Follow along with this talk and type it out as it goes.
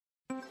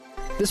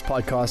This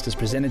podcast is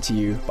presented to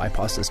you by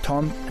Pastors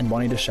Tom and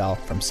Bonnie Deshelle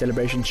from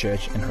Celebration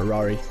Church in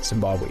Harare,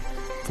 Zimbabwe.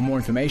 For more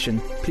information,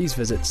 please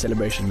visit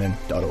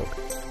celebrationmen.org.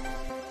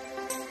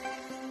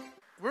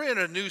 We're in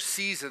a new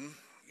season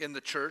in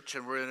the church,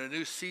 and we're in a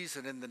new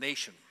season in the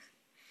nation.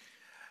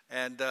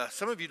 And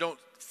some of you don't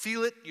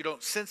feel it, you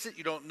don't sense it,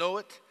 you don't know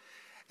it.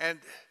 And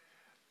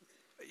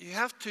you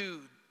have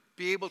to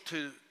be able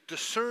to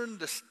discern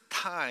the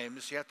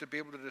times, you have to be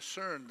able to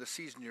discern the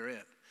season you're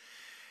in.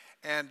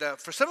 And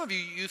for some of you,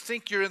 you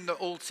think you're in the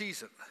old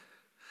season.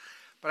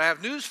 But I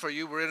have news for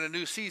you, we're in a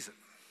new season.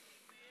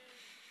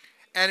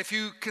 And if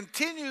you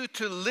continue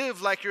to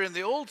live like you're in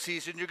the old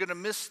season, you're going to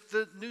miss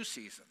the new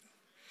season.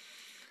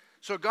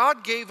 So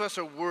God gave us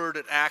a word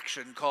at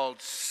Action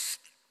called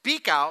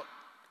speak out,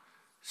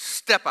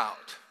 step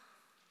out.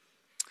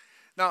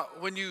 Now,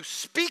 when you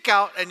speak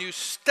out and you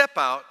step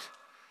out,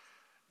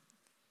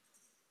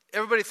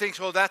 everybody thinks,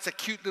 well, that's a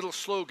cute little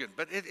slogan,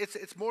 but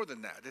it's more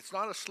than that. It's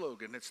not a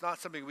slogan. It's not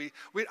something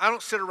I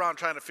don't sit around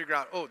trying to figure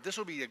out, oh, this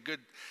will be a good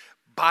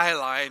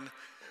byline.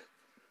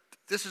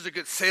 This is a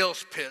good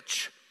sales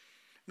pitch.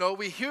 No,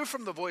 we hear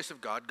from the voice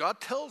of God. God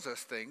tells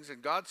us things,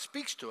 and God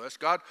speaks to us.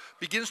 God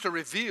begins to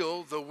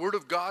reveal the word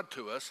of God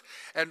to us.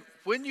 And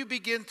when you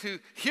begin to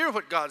hear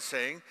what God's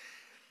saying,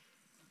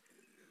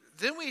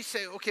 then we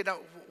say, okay, now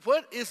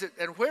what is it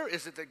and where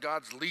is it that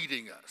God's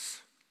leading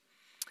us?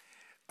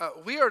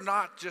 We are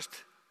not just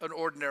an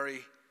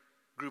ordinary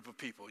group of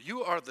people.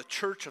 You are the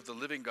church of the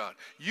living God.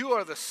 You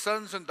are the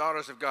sons and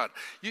daughters of God.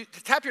 You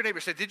tap your neighbor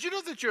and say, did you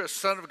know that you're a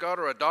son of God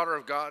or a daughter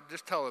of God?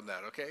 Just tell them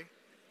that, okay?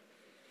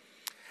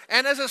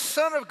 And as a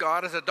son of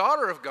God, as a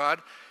daughter of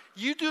God,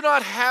 you do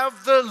not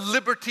have the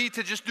liberty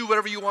to just do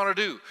whatever you want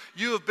to do.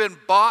 You have been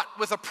bought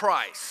with a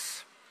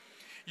price.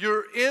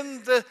 You're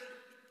in the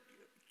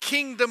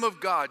kingdom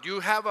of God. You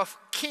have a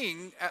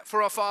king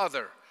for a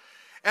father.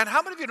 And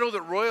how many of you know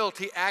that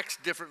royalty acts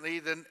differently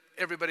than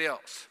everybody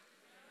else?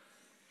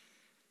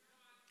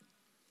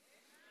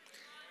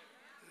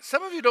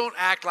 Some of you don't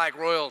act like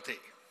royalty.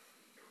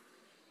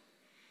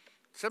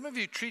 Some of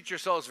you treat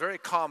yourselves very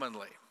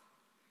commonly.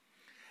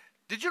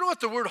 Did you know what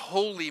the word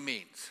holy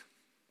means?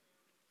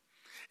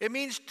 It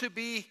means to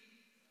be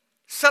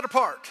set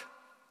apart.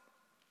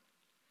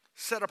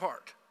 Set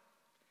apart.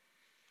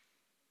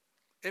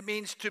 It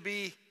means to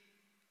be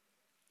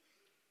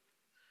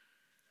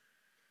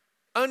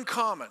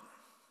uncommon.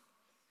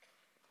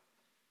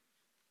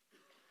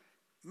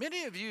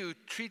 Many of you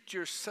treat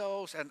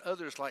yourselves and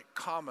others like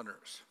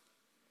commoners,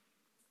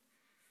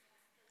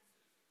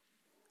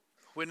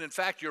 when in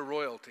fact you're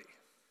royalty.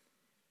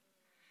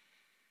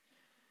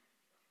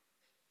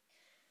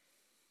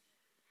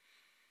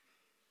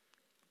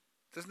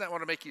 Doesn't that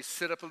want to make you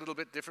sit up a little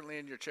bit differently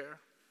in your chair?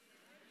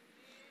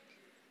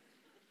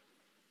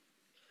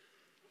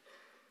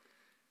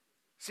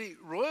 See,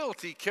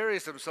 royalty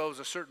carries themselves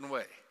a certain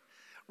way.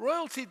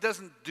 Royalty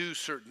doesn't do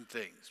certain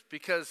things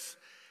because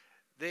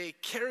they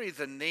carry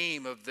the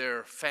name of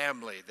their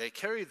family. They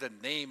carry the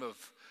name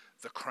of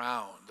the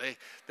crown.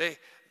 They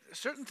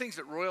certain things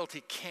that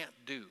royalty can't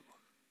do.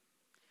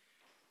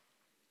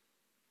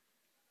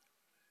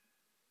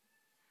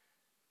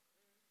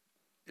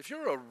 If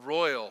you're a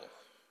royal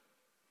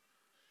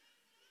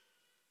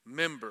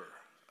member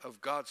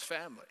of God's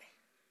family,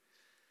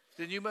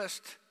 then you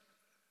must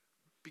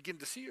begin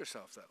to see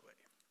yourself that way.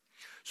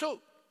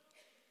 So,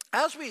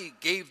 as we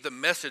gave the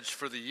message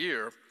for the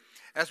year,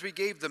 as we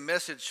gave the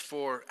message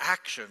for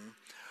Action,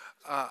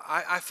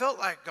 I felt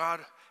like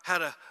God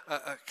had a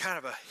kind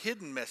of a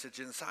hidden message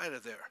inside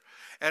of there.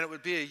 And it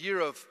would be a year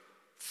of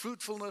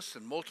fruitfulness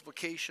and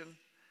multiplication.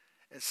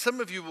 And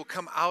some of you will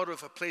come out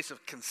of a place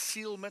of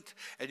concealment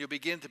and you'll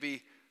begin to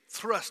be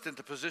thrust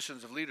into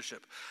positions of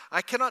leadership.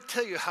 I cannot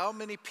tell you how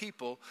many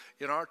people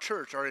in our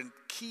church are in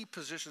key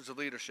positions of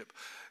leadership.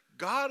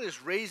 God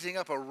is raising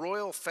up a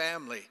royal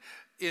family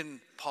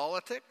in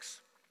politics.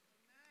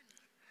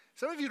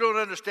 Some of you don't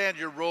understand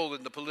your role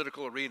in the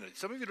political arena.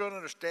 Some of you don't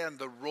understand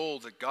the role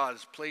that God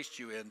has placed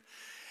you in.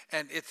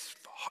 And it's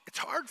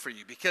hard for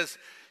you because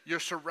you're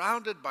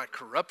surrounded by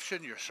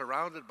corruption. You're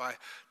surrounded by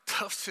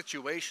tough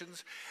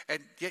situations.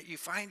 And yet you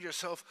find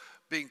yourself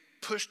being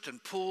pushed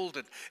and pulled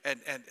and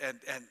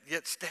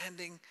yet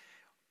standing.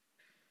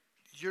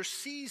 Your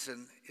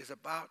season is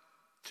about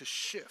to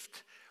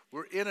shift.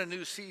 We're in a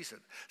new season.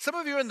 Some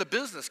of you are in the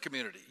business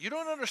community. You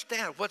don't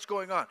understand what's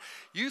going on.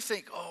 You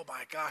think, oh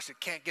my gosh, it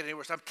can't get any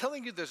worse. I'm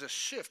telling you, there's a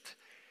shift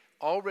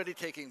already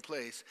taking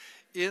place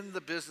in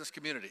the business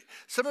community.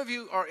 Some of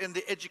you are in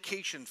the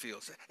education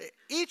fields.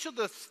 Each of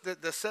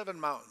the 7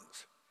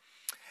 mountains.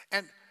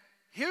 And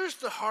here's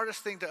the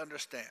hardest thing to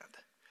understand.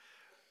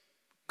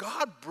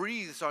 God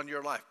breathes on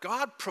your life.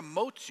 God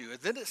promotes you, and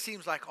then it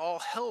seems like all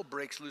hell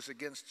breaks loose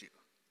against you.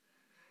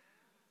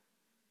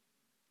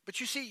 But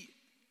you see,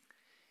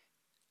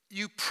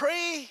 you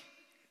pray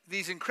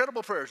these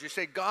incredible prayers. You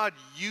say, God,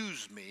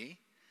 use me.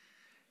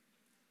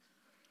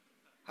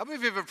 How many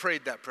of you have ever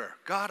prayed that prayer?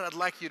 God, I'd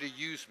like you to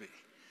use me.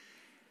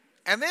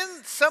 And then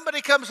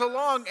somebody comes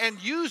along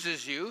and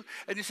uses you,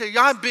 and you say,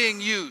 yeah, I'm being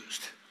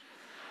used.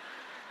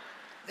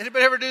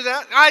 Anybody ever do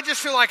that? I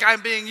just feel like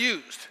I'm being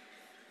used.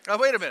 Now,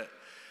 wait a minute.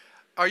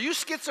 Are you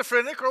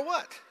schizophrenic or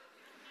what?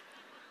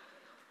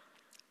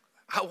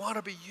 I want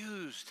to be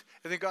used.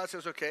 And then God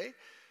says, okay.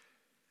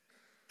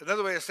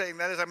 Another way of saying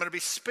that is I'm going to be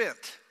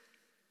spent.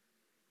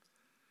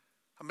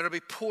 I'm going to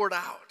be poured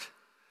out.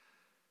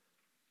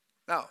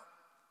 Now,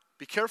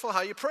 be careful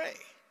how you pray.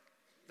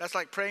 That's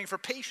like praying for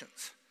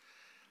patience.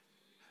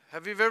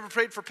 Have you ever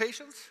prayed for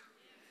patience?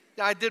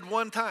 Yeah, I did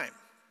one time.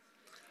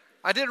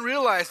 I didn't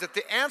realize that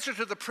the answer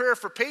to the prayer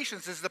for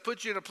patience is to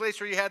put you in a place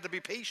where you had to be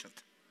patient.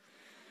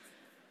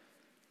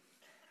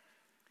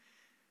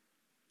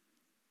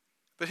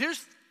 But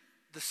here's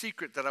the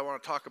secret that I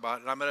want to talk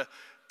about, and I'm going to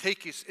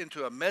take you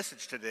into a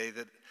message today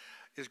that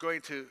is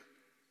going to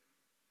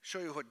show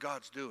you what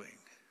God's doing.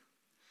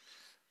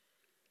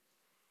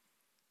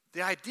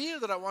 The idea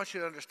that I want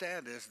you to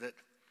understand is that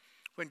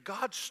when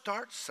God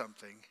starts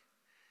something,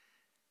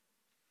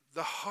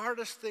 the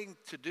hardest thing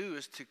to do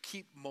is to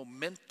keep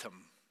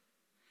momentum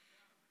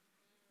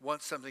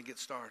once something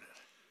gets started.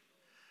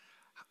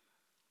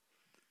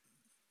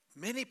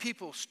 Many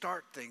people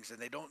start things and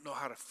they don't know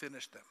how to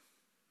finish them.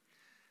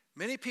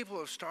 Many people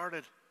have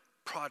started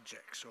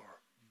projects or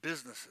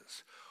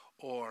businesses,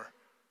 or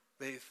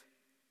they've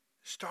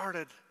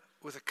started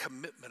with a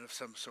commitment of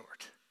some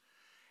sort,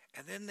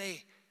 and then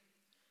they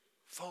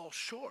fall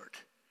short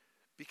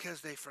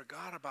because they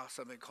forgot about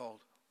something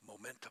called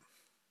momentum.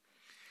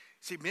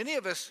 See, many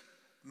of us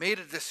made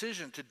a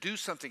decision to do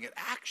something in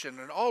action,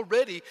 and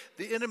already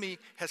the enemy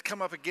has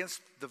come up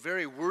against the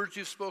very words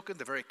you've spoken,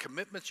 the very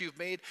commitments you've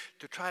made,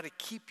 to try to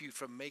keep you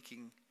from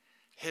making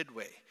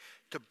headway,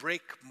 to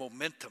break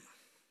momentum.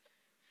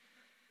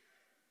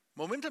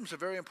 Momentum's a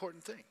very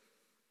important thing.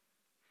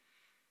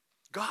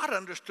 God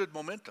understood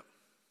momentum.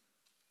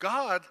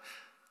 God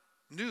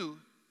knew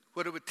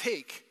what it would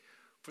take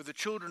for the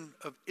children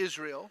of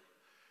Israel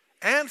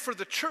and for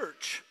the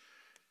church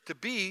to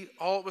be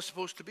all it was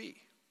supposed to be.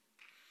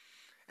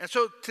 And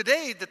so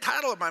today, the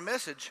title of my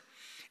message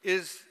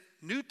is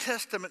New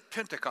Testament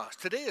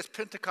Pentecost. Today is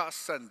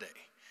Pentecost Sunday.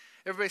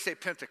 Everybody say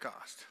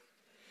Pentecost.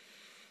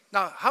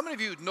 Now, how many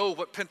of you know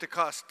what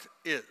Pentecost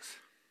is?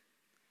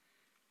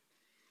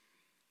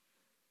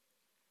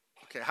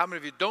 Okay, how many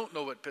of you don't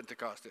know what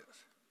Pentecost is?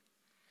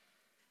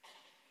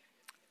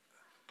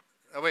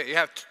 Oh, wait, you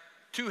have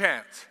two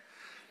hands.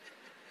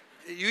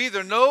 You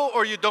either know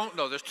or you don't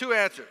know. There's two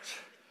answers.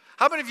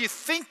 How many of you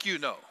think you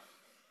know?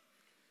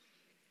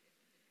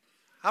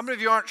 How many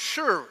of you aren't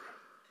sure,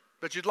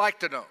 but you'd like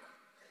to know?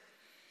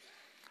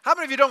 How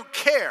many of you don't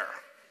care?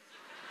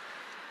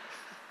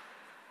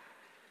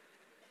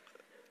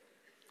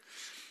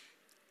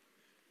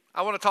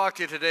 I want to talk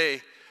to you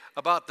today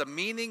about the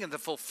meaning and the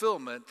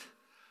fulfillment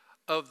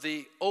of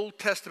the Old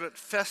Testament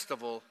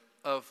festival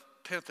of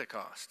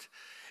Pentecost.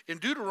 In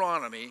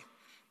Deuteronomy,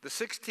 the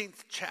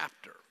 16th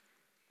chapter,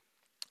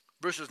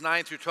 verses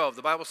 9 through 12,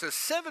 the Bible says,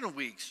 7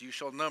 weeks you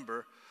shalt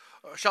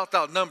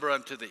thou number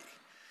unto thee.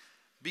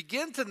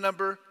 Begin to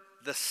number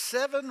the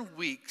 7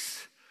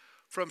 weeks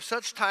from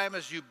such time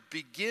as you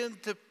begin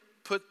to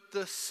put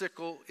the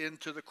sickle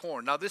into the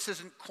corn. Now, this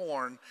isn't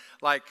corn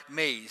like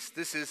maize.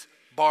 This is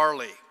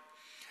barley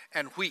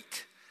and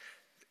wheat.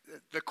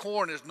 The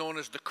corn is known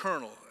as the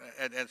kernel,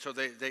 and so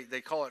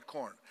they call it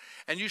corn.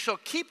 And you shall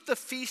keep the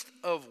feast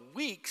of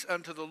weeks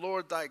unto the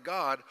Lord thy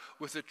God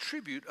with a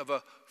tribute of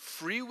a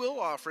freewill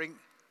offering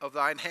of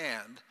thine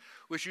hand,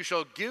 which you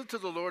shall give to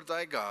the Lord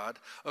thy God,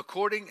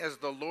 according as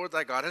the Lord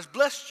thy God has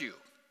blessed you.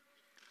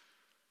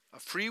 A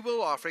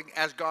freewill offering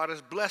as God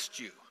has blessed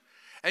you.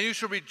 And you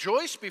shall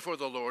rejoice before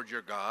the Lord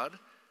your God,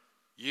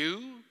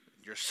 you,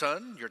 your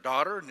son, your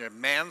daughter, and your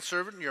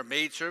manservant, and your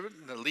maidservant,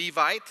 and the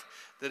Levite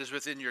that is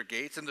within your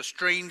gates, and the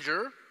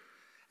stranger,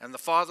 and the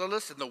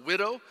fatherless, and the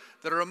widow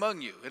that are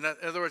among you. In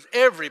other words,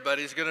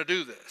 everybody's going to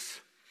do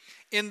this.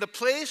 In the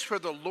place where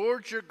the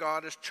Lord your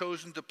God has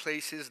chosen to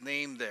place his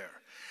name there.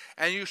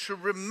 And you shall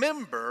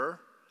remember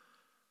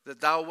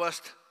that thou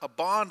wast a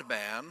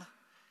bondman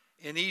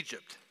in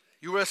Egypt.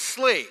 You were a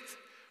slave.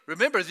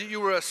 Remember that you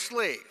were a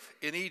slave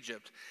in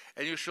Egypt,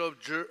 and you shall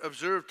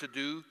observe to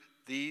do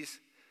these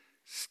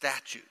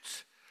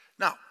statutes.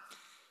 Now,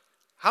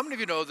 how many of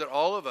you know that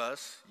all of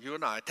us, you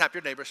and I, tap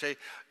your neighbor, say,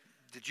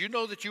 did you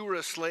know that you were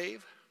a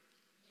slave?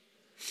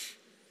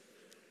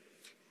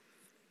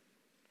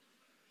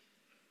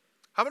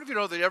 How many of you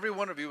know that every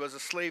one of you was a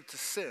slave to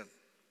sin?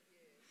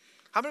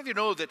 How many of you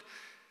know that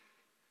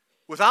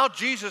without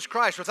Jesus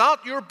Christ,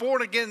 without your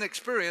born-again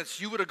experience,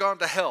 you would have gone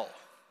to hell?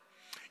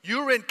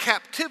 You were in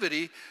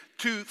captivity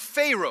to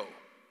Pharaoh,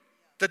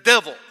 the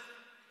devil.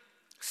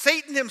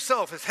 Satan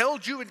himself has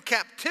held you in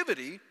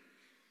captivity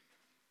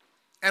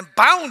and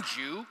bound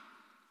you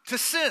to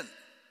sin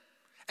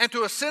and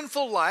to a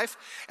sinful life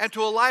and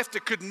to a life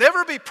that could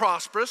never be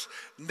prosperous,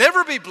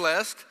 never be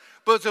blessed,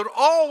 but that would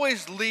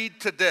always lead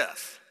to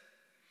death.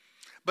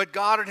 But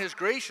God in his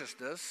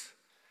graciousness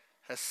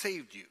has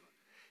saved you.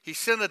 He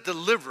sent a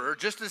deliverer,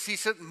 just as he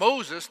sent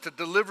Moses to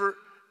deliver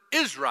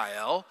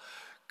Israel.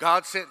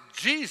 God sent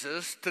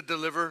Jesus to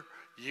deliver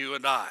you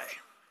and I.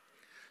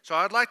 So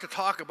I'd like to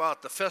talk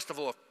about the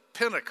festival of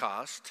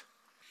Pentecost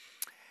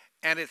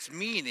and its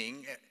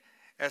meaning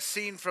as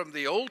seen from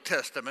the Old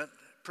Testament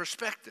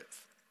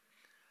perspective.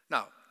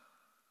 Now,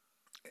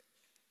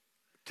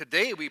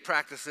 today we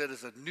practice it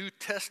as a New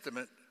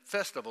Testament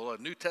festival, a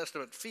New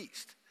Testament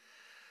feast.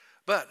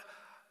 But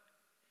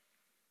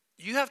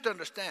you have to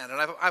understand, and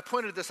I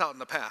pointed this out in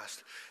the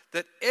past,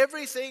 that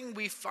everything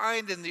we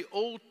find in the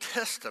Old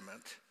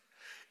Testament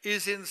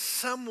is in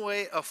some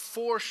way a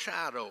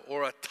foreshadow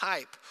or a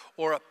type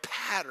or a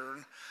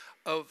pattern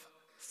of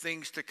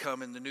things to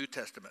come in the New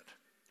Testament.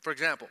 For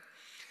example,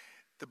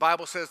 the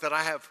Bible says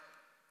that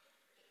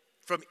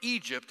from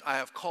Egypt I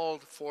have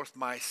called forth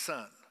my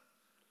son.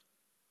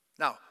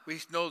 Now, we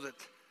know that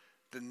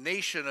the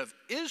nation of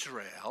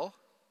Israel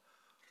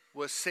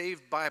was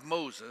saved by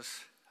Moses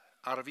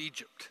out of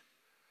Egypt.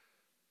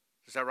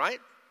 Is that right?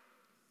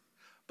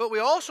 But we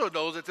also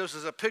know that this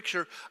is a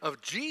picture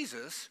of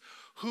Jesus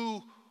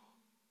who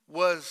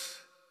was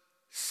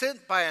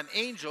sent by an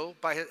angel,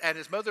 and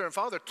his mother and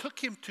father took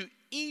him to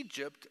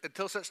Egypt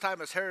until such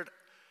time as Herod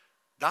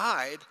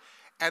died.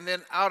 And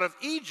then out of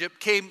Egypt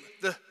came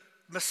the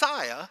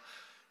Messiah,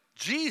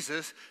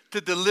 Jesus,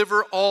 to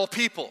deliver all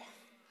people.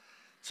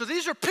 So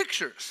these are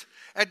pictures.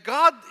 And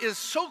God is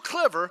so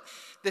clever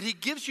that he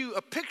gives you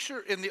a picture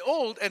in the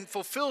old and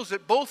fulfills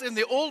it both in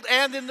the old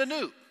and in the new.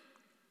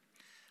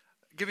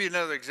 I'll give you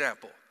another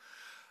example.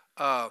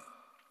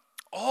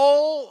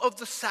 All of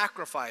the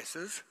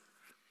sacrifices,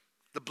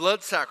 the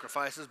blood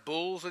sacrifices,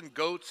 bulls and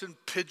goats and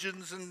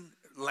pigeons and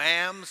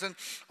lambs and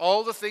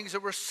all the things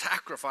that were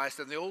sacrificed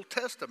in the Old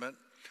Testament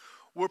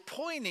were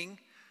pointing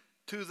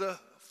to the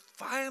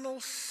final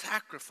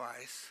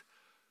sacrifice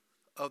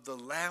of the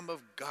Lamb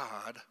of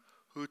God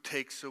who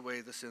takes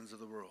away the sins of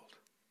the world.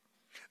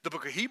 The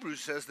book of Hebrews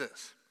says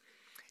this: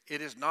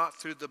 it is not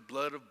through the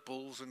blood of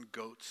bulls and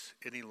goats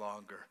any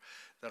longer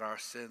that our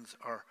sins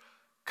are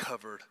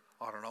covered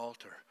on an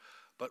altar,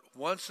 but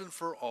once and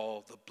for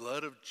all the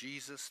blood of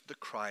Jesus the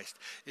Christ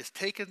is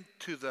taken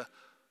to the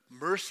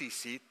mercy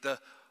seat, the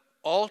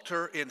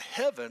altar in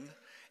heaven,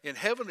 in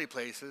heavenly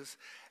places,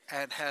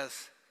 and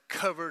has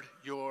covered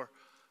your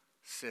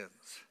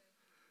sins.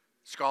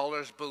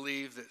 Scholars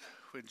believe that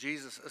when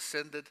Jesus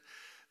ascended,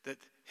 that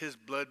his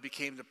blood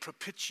became the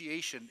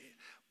propitiation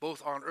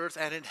both on earth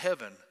and in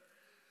heaven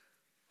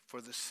for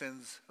the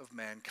sins of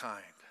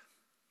mankind.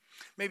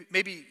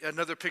 Maybe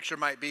another picture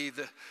might be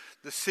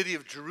the city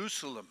of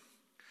Jerusalem.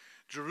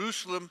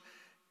 Jerusalem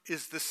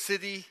is the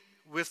city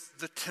with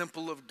the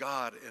temple of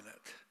God in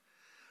it.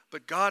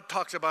 But God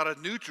talks about a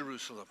new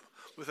Jerusalem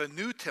with a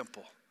new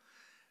temple.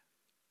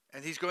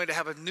 And he's going to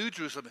have a new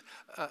Jerusalem,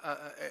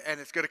 and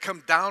it's going to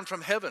come down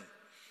from heaven.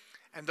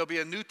 And there'll be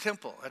a new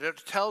temple. And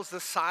it tells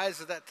the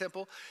size of that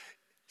temple.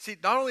 See,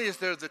 not only is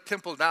there the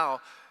temple now,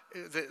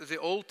 the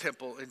old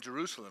temple in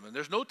Jerusalem, and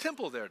there's no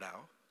temple there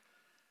now,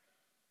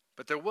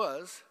 but there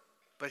was,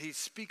 but he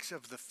speaks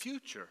of the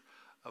future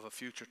of a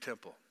future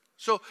temple.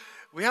 So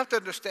we have to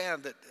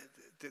understand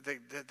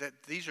that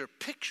these are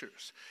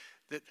pictures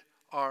that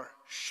are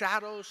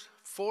shadows,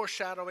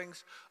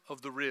 foreshadowings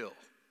of the real.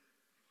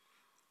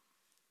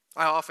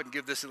 I often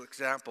give this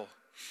example.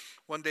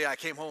 One day I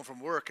came home from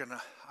work and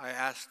I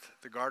asked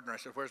the gardener, I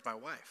said, "Where's my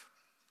wife?"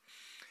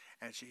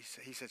 And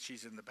he said,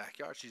 "She's in the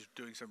backyard. She's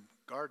doing some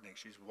gardening.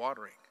 She's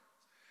watering."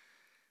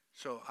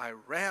 So I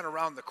ran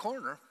around the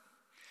corner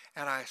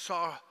and I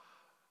saw,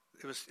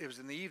 it was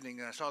in the evening,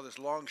 and I saw this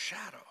long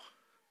shadow.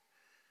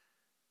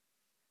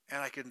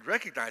 And I could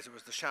recognize it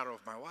was the shadow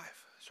of my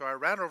wife. So I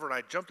ran over and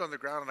I jumped on the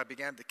ground and I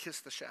began to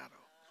kiss the shadow.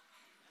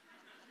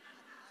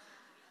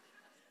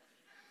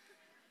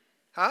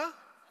 Huh?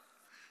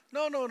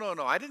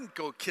 No. I didn't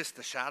go kiss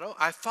the shadow.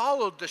 I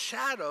followed the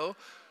shadow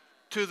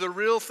to the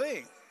real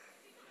thing.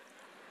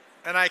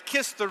 And I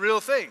kissed the real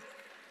thing.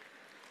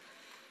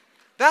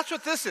 That's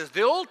what this is.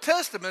 The Old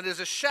Testament is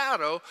a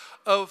shadow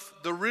of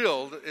the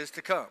real that is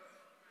to come.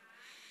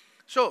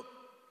 So,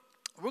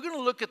 we're going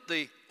to look at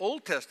the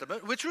Old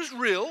Testament, which was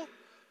real,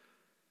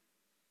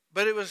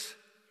 but it was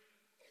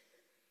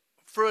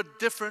for a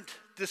different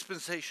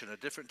dispensation, a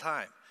different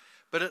time.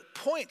 But it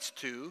points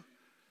to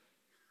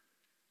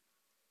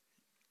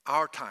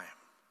our time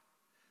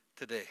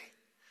today.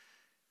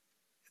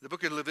 The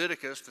book of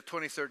Leviticus, the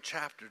 23rd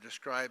chapter,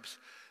 describes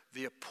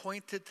the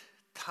appointed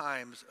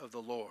times of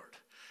the Lord.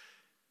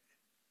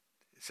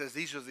 It says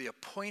these are the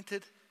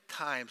appointed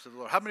times of the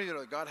Lord. How many of you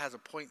know God has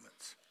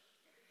appointments?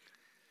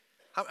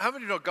 How many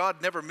of you know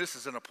God never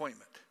misses an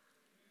appointment?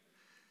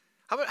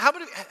 How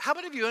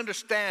many of you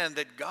understand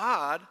that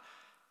God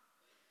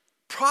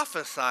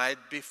prophesied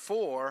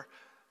before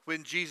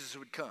when Jesus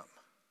would come?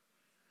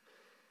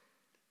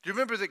 Do you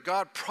remember that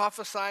God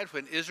prophesied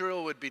when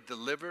Israel would be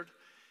delivered?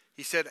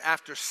 He said,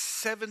 after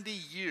 70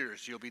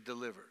 years you'll be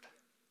delivered.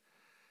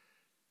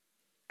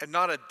 And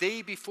not a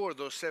day before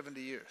those 70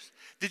 years.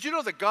 Did you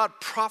know that God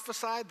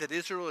prophesied that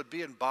Israel would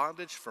be in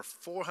bondage for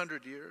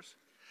 400 years?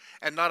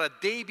 And not a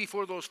day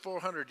before those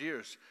 400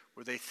 years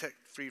were they set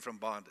free from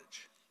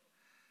bondage.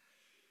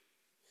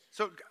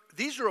 So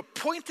these are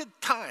appointed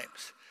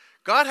times.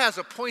 God has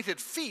appointed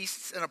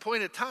feasts and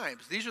appointed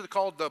times. These are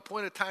called the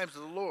appointed times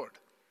of the Lord.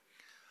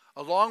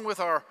 Along with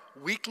our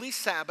weekly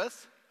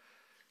Sabbath,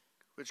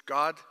 which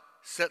God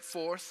set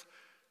forth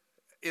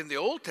in the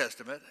Old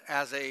Testament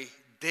as a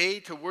day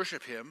to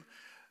worship him,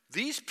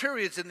 these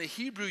periods in the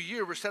Hebrew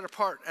year were set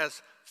apart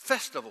as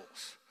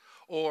festivals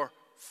or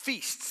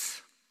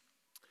feasts.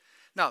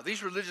 Now,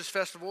 these religious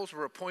festivals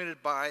were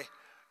appointed by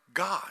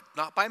God,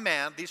 not by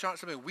man. These aren't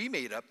something we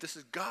made up. This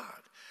is God.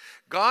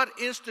 God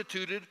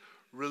instituted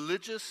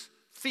religious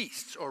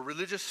feasts or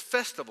religious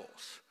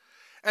festivals.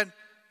 And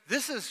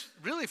this is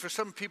really for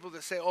some people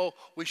that say, oh,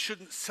 we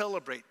shouldn't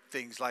celebrate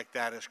things like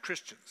that as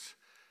Christians.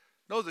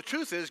 No, the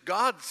truth is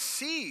God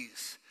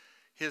sees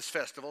his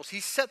festivals. He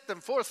set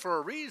them forth for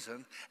a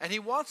reason, and he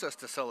wants us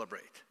to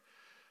celebrate.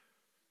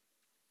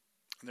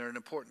 And they're an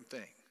important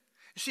thing.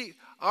 You see,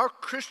 our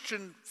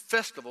Christian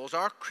festivals,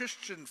 our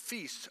Christian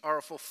feasts are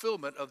a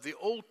fulfillment of the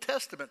Old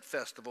Testament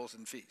festivals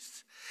and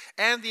feasts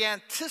and the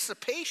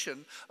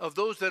anticipation of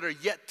those that are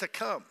yet to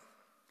come.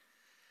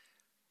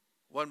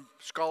 One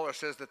scholar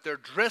says that they're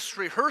dress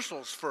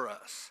rehearsals for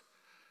us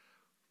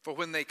for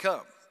when they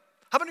come.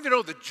 How many of you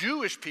know the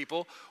Jewish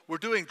people were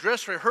doing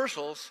dress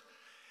rehearsals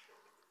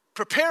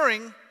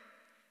preparing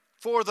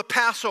for the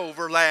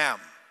Passover lamb,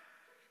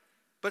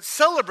 but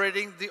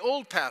celebrating the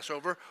old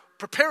Passover,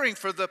 preparing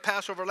for the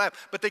Passover lamb.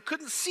 But they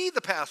couldn't see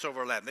the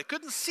Passover lamb. They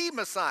couldn't see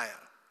Messiah.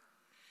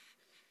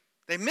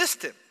 They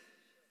missed him.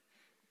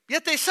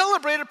 Yet they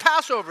celebrated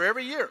Passover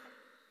every year.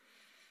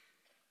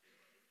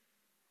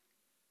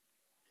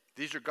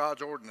 These are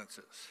God's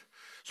ordinances.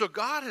 So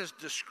God has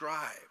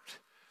described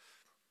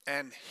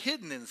and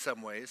hidden in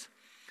some ways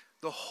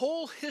the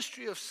whole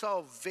history of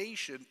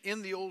salvation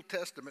in the Old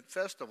Testament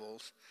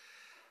festivals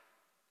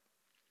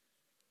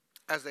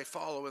as they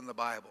follow in the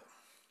Bible.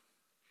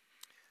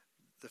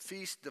 The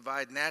feasts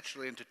divide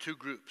naturally into two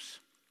groups.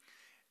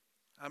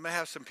 I'm going to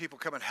have some people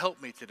come and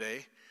help me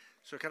today.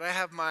 So can I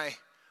have my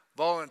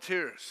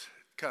volunteers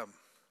come?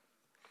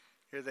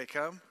 Here they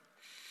come.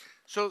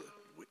 So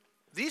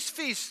these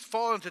feasts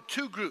fall into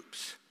two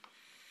groups.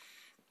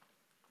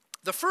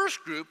 The first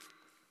group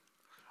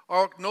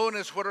are known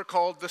as what are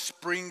called the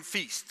spring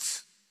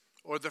feasts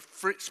or the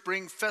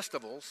spring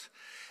festivals,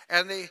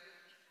 and they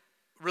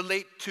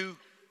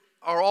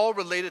are all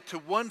related to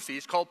one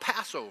feast called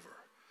Passover.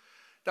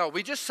 Now,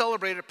 we just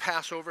celebrated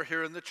Passover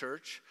here in the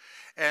church,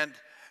 and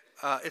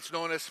it's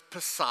known as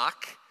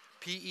Pesach,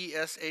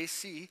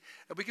 P-E-S-A-C.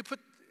 And we could put,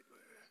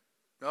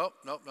 no.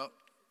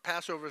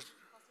 Passover's,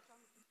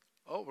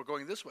 oh, we're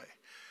going this way.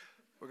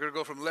 We're going to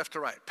go from left to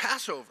right.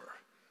 Passover.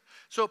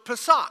 So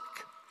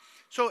Pesach.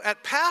 So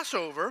at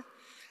Passover,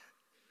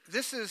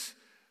 this is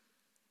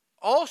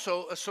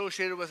also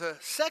associated with a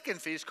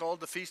second feast called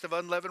the Feast of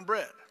Unleavened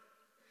Bread.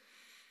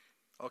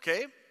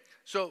 Okay?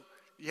 So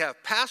you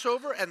have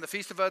Passover and the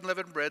Feast of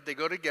Unleavened Bread. They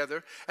go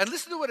together. And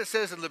listen to what it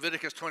says in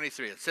Leviticus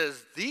 23. It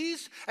says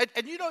these,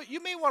 and you know,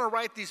 you may want to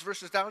write these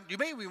verses down. You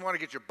may even want to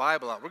get your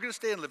Bible out. We're going to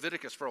stay in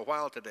Leviticus for a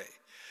while today. It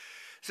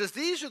says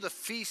these are the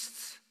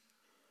feasts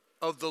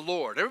of the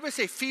Lord. Everybody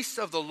say feasts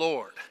of the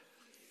Lord.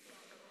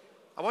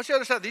 I want you to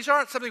understand, these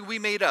aren't something we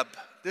made up.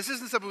 This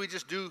isn't something we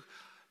just do.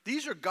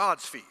 These are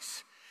God's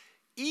feasts.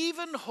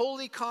 Even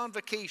holy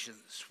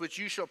convocations, which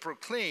you shall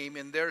proclaim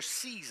in their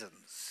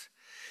seasons.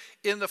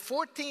 In the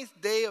 14th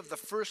day of the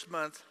first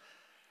month,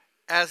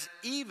 as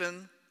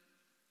even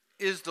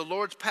is the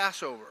Lord's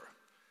Passover.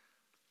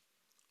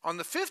 On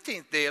the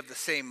 15th day of the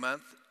same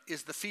month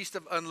is the Feast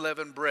of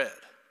Unleavened Bread.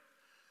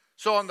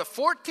 So on the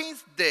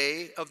 14th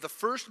day of the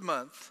first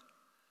month,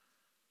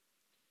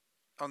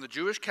 on the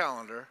Jewish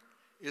calendar,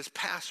 is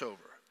Passover.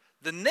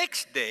 The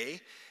next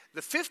day,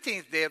 the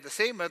 15th day of the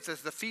same month,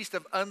 is the Feast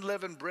of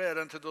Unleavened Bread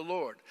unto the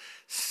Lord.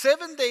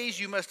 7 days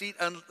you must eat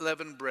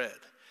unleavened bread.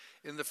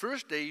 In the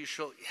first day you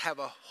shall have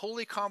a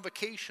holy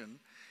convocation.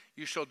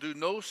 You shall do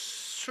no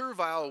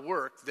servile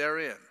work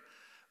therein,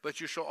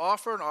 but you shall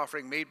offer an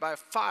offering made by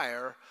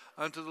fire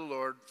unto the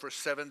Lord for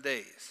 7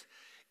 days.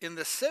 In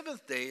the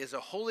seventh day is a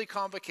holy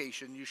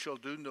convocation. You shall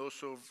do no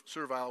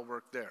servile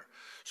work there.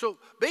 So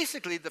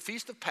basically, the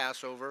Feast of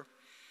Passover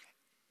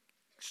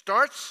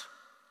starts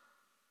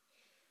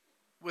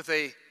with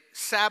a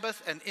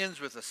Sabbath and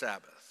ends with a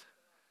Sabbath.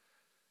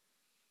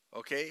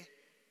 Okay?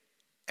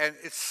 And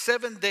it's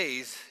 7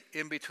 days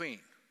in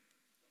between.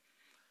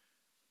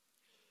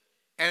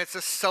 And it's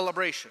a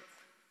celebration.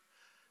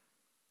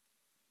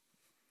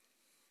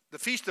 The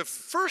Feast of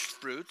First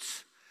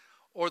Fruits,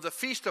 or the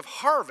Feast of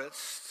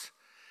Harvests,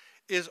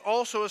 is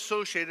also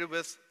associated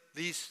with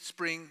these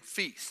spring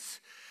feasts.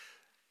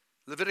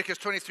 Leviticus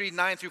 23,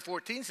 9 through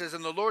 14 says,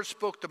 And the Lord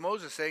spoke to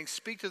Moses, saying,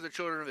 Speak to the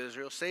children of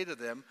Israel, say to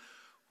them,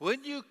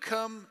 When you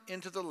come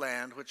into the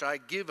land which I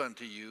give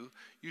unto you,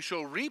 you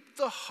shall reap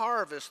the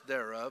harvest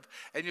thereof,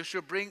 and you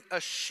shall bring a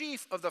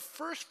sheaf of the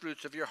first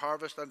fruits of your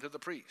harvest unto the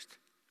priest.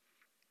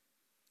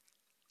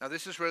 Now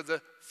this is where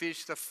the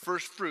Feast of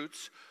First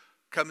Fruits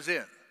comes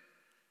in.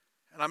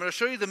 And I'm going to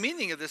show you the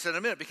meaning of this in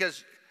a minute,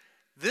 because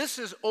this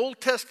is Old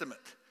Testament.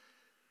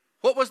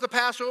 What was the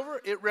Passover?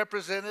 It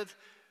represented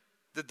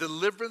the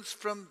deliverance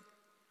from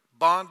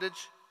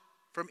bondage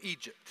from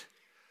Egypt.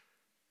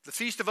 The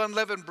Feast of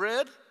Unleavened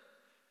Bread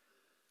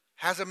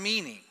has a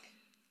meaning.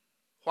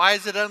 Why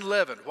is it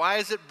unleavened? Why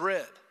is it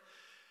bread?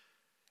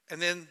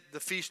 And then the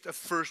Feast of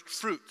First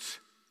Fruits.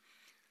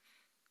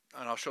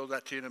 And I'll show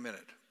that to you in a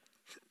minute.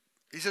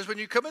 He says, when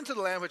you come into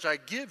the land which I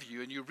give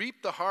you, and you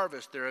reap the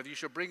harvest thereof, you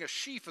shall bring a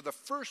sheaf of the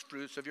first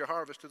fruits of your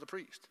harvest to the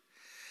priest.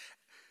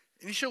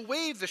 And you shall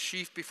wave the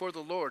sheaf before the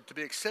Lord to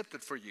be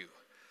accepted for you.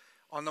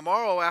 On the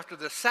morrow after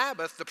the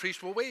Sabbath, the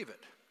priest will wave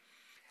it.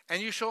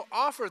 And you shall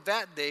offer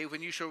that day,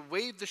 when you shall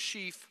wave the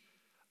sheaf,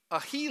 a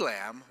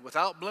he-lamb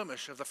without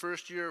blemish of the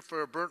first year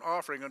for a burnt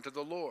offering unto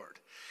the Lord.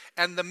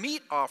 And the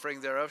meat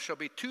offering thereof shall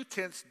be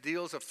 2/10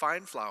 deals of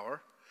fine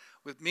flour,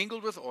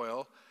 mingled with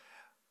oil,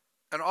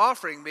 an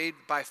offering made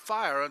by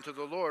fire unto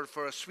the Lord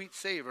for a sweet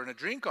savor, and a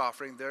drink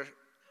offering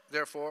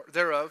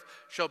thereof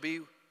shall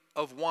be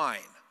of wine,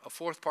 a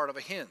fourth part of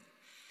a hin.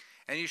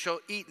 And you shall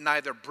eat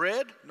neither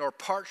bread, nor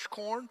parched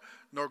corn,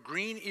 nor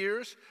green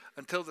ears,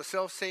 until the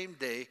selfsame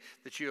day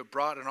that you have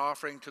brought an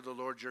offering to the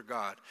Lord your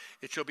God.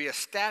 It shall be a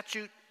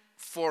statute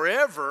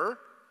forever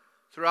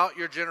throughout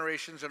your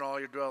generations and all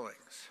your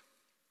dwellings.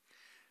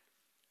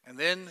 And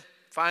then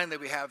finally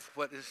we have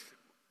what is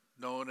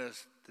known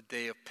as the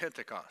Day of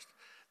Pentecost.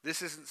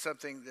 This isn't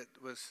something that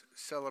was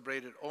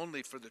celebrated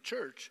only for the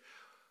church.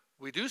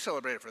 We do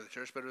celebrate it for the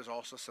church, but it was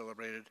also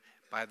celebrated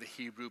by the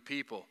Hebrew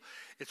people.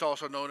 It's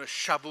also known as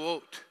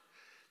Shavuot,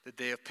 the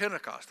Day of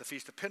Pentecost, the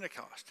Feast of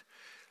Pentecost.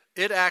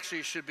 It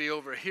actually should be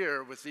over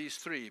here with these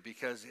three,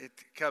 because it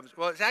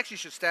actually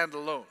should stand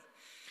alone.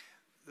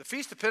 The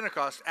Feast of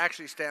Pentecost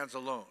actually stands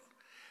alone.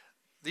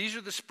 These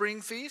are the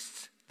spring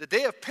feasts. The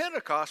Day of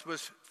Pentecost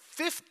was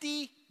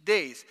 50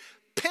 days.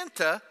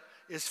 Penta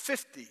is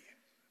 50.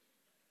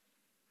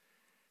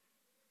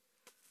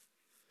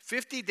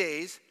 50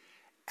 days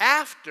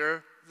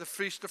after the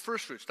Feast of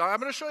First Fruits. Now, I'm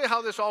going to show you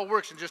how this all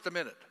works in just a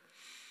minute.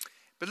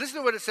 But listen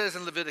to what it says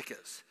in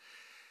Leviticus.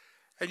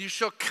 And you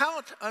shall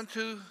count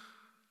unto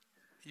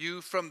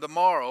you from the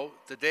morrow,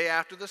 the day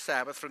after the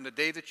Sabbath, from the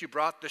day that you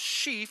brought the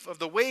sheaf of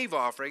the wave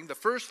offering, the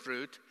first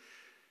fruit,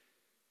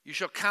 you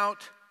shall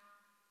count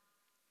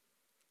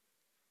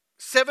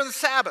 7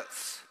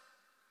 Sabbaths.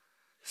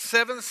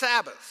 7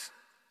 Sabbaths.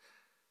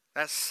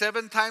 That's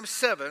 7 times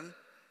 7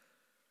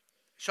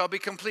 shall be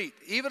complete.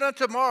 Even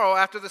unto tomorrow,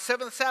 after the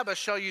 7th Sabbath,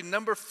 shall you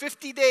number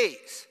 50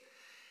 days.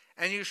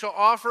 And you shall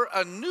offer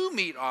a new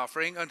meat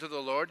offering unto the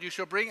Lord. You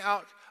shall bring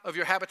out of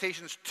your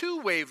habitations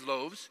 2 wave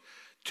loaves,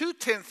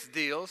 2/10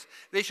 deals.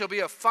 They shall be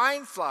of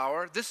fine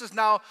flour. This is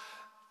now,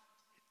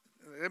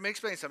 let me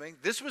explain something.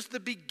 This was the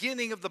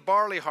beginning of the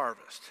barley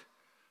harvest.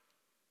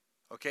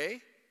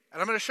 Okay?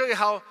 And I'm going to show you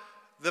how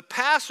the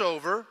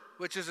Passover,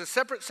 which is a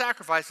separate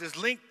sacrifice, is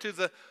linked to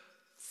the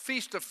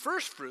Feast of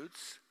First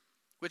Fruits,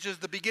 which is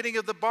the beginning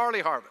of the barley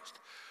harvest.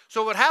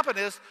 So what happened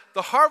is,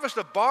 the harvest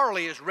of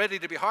barley is ready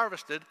to be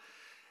harvested,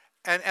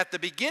 and at the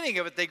beginning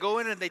of it, they go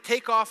in and they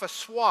take off a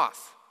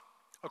swath,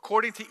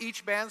 according to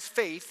each man's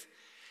faith,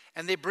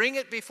 and they bring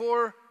it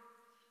before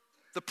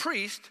the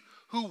priest,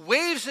 who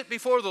waves it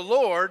before the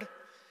Lord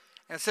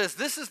and says,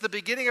 this is the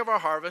beginning of our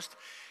harvest.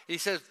 He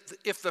says,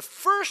 if the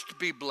first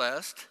be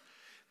blessed,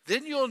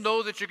 then you'll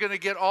know that you're going to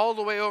get all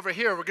the way over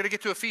here. We're going to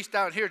get to a feast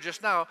down here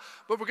just now,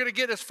 but we're going to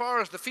get as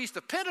far as the Feast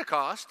of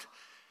Pentecost,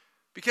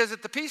 because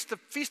at the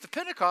Feast of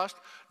Pentecost,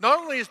 not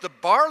only is the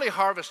barley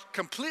harvest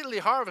completely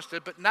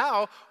harvested, but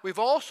now we've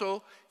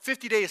also,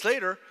 50 days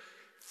later,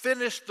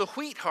 finished the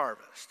wheat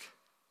harvest.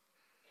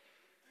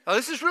 Now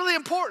this is really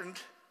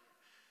important,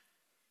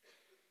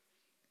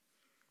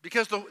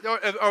 because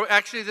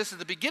actually this is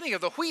the beginning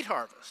of the wheat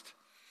harvest,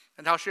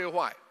 and I'll show you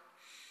why.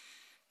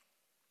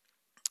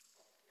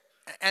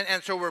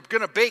 And so we're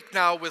going to bake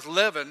now with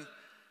leaven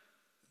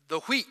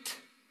the wheat,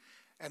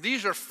 and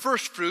these are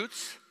first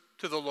fruits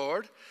to the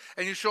Lord.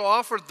 And you shall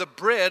offer the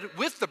bread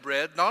with the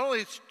bread, not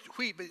only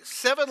wheat, but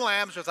 7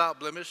 lambs without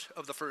blemish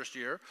of the first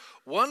year,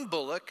 1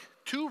 bullock,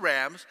 2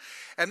 rams,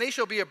 and they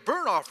shall be a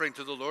burnt offering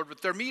to the Lord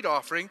with their meat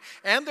offering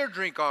and their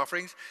drink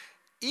offerings,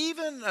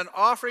 even an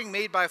offering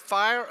made by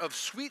fire of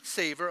sweet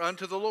savor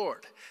unto the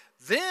Lord.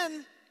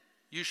 Then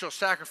you shall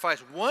sacrifice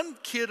 1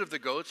 kid of the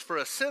goats for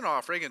a sin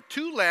offering, and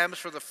 2 lambs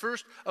for the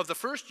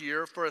first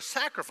year for a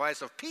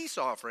sacrifice of peace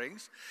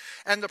offerings.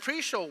 And the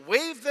priest shall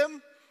wave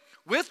them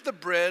with the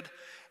bread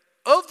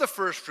of the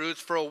first fruits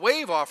for a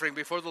wave offering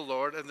before the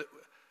Lord, and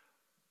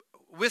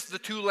with the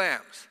 2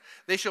 lambs.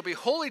 They shall be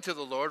holy to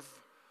the Lord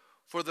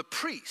for the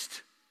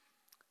priest.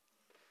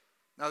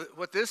 Now,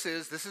 what this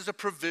is a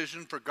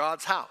provision for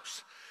God's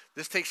house.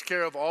 This takes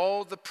care of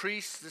all the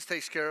priests. This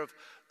takes care of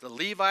the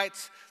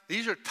Levites.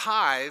 These are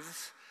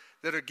tithes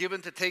that are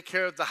given to take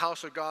care of the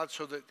house of God,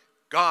 so that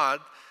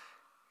God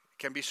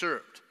can be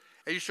served.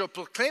 And you shall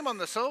proclaim on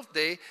the 7th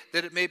day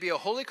that it may be a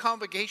holy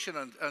convocation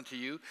unto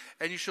you,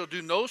 and you shall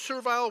do no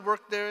servile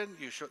work therein.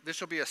 This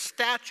shall be a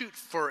statute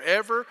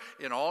forever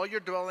in all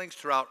your dwellings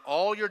throughout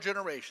all your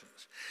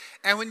generations.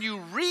 And when you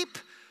reap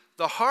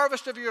the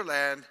harvest of your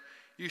land,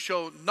 you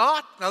shall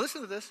not, now listen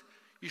to this,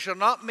 You shall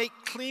not make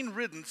clean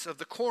riddance of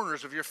the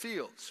corners of your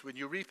fields when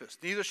you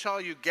reapest, neither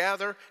shall you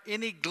gather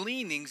any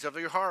gleanings of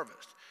your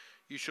harvest.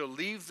 You shall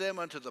leave them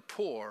unto the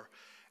poor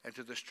and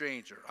to the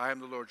stranger. I am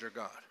the Lord your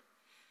God.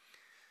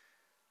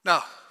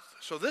 Now,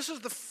 so this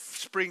is the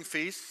spring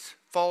feasts,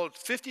 followed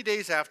 50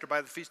 days after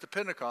by the Feast of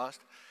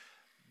Pentecost.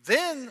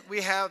 Then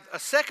we have a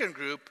second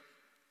group.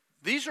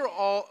 These are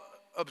all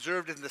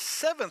observed in the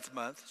 7th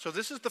month. So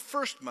this is the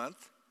first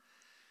month.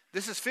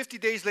 This is 50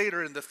 days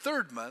later in the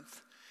 3rd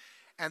month.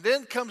 And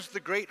then comes the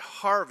great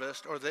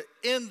harvest, or the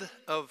end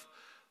of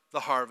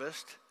the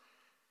harvest,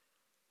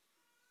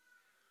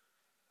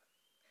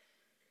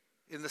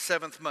 in the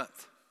 7th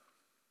month.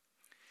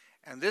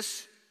 And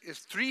this is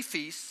 3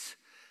 feasts.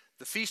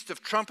 The Feast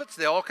of Trumpets,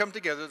 they all come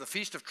together. The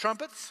Feast of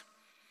Trumpets,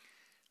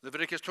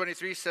 Leviticus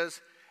 23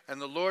 says,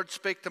 and the Lord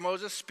spake to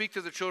Moses, speak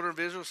to the children of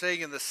Israel,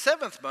 saying, in the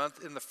 7th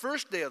month, in the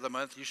first day of the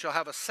month, you shall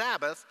have a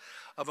Sabbath,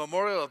 a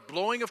memorial of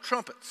blowing of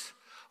trumpets,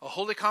 a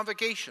holy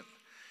convocation.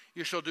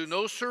 You shall do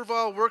no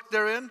servile work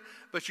therein,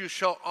 but you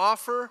shall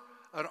offer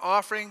an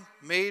offering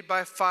made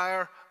by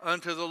fire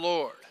unto the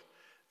Lord.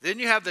 Then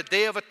you have the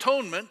Day of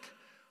Atonement,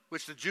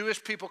 which the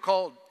Jewish people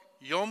called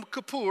Yom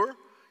Kippur,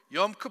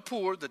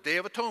 the Day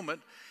of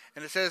Atonement.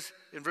 And it says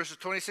in verses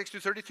 26 to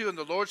 32, and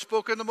the Lord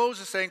spoke unto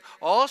Moses, saying,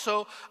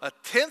 also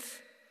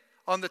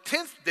on the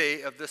 10th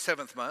day of the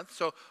 7th month,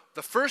 so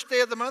the first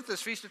day of the month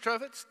is Feast of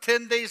Trumpets,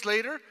 10 days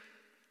later,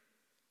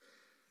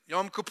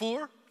 Yom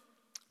Kippur,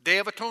 Day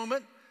of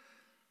Atonement,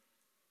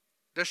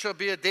 there shall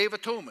be a Day of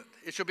Atonement.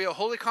 It shall be a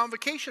holy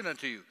convocation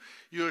unto you.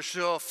 You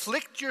shall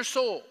afflict your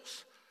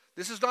souls.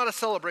 This is not a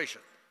celebration.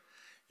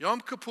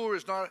 Yom Kippur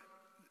is not,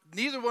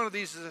 neither one of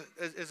these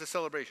is a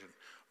celebration.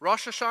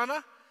 Rosh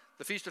Hashanah,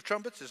 the Feast of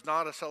Trumpets, is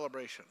not a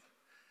celebration.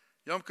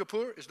 Yom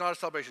Kippur is not a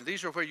celebration.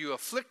 These are where you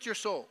afflict your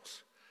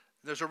souls.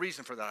 There's a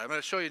reason for that. I'm going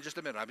to show you in just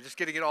a minute. I'm just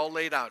getting it all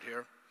laid out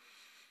here.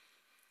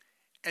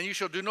 And you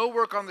shall do no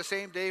work on the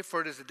same day,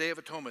 for it is the Day of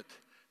Atonement,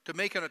 to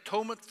make an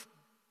atonement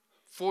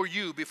for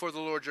you before the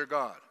Lord your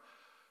God.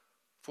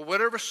 For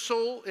whatever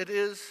soul it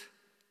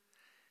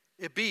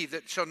be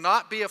that shall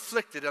not be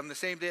afflicted on the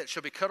same day, it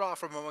shall be cut off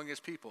from among his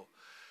people.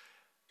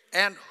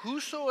 And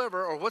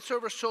whosoever or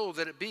whatsoever soul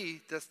that it be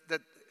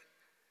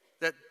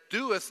that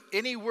doeth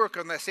any work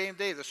on that same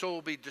day, the soul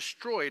will be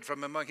destroyed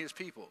from among his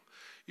people.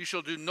 You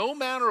shall do no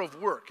manner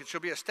of work. It shall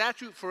be a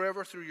statute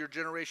forever through your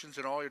generations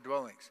in all your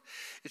dwellings.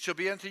 It shall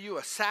be unto you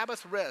a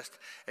Sabbath rest,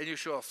 and you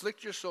shall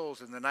afflict your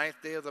souls in the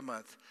 9th day of the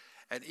month,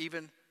 and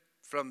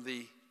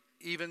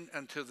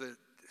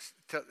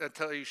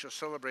until you shall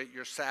celebrate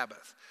your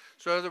Sabbath.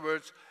 So in other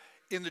words,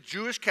 in the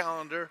Jewish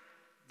calendar,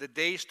 the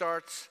day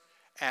starts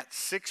at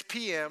 6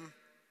 p.m.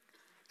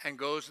 and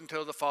goes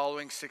until the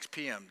following 6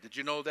 p.m. Did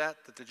you know that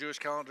the Jewish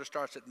calendar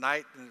starts at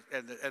night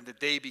and the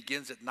day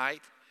begins at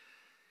night?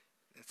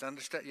 You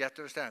have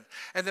to understand.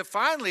 And then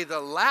finally, the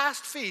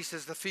last feast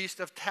is the Feast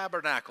of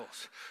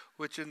Tabernacles,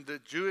 which in the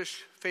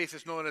Jewish faith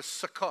is known as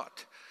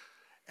Sukkot.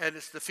 And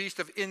it's the Feast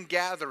of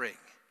Ingathering.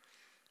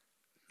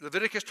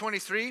 Leviticus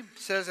 23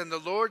 says, and the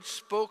Lord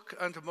spoke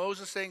unto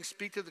Moses, saying,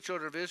 speak to the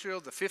children of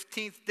Israel the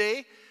 15th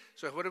day.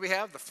 So what do we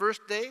have? The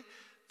first day,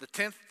 the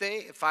 10th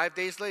day, and 5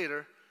 days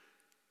later,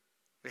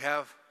 we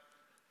have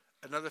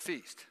another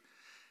feast.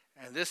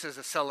 And this is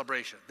a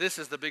celebration. This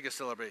is the biggest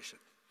celebration.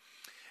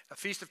 A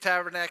Feast of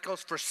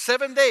Tabernacles for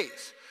 7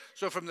 days.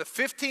 So from the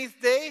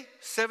 15th day,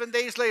 7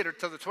 days later,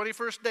 till the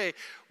 21st day,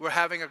 we're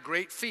having a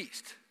great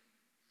feast.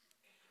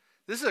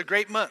 This is a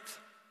great month.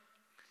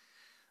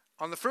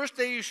 On the first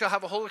day you shall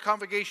have a holy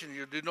convocation.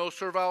 You do no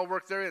servile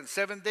work therein.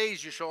 7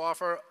 days you shall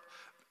offer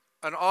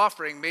an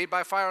offering made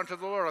by fire unto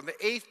the Lord. On the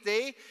 8th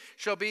day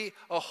shall be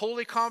a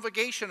holy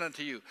convocation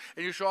unto you.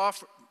 And you shall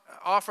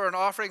offer an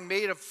offering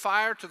made of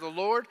fire to the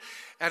Lord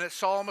and a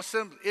solemn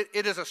assembly.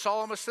 It is a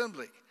solemn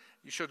assembly.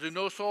 You shall do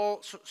no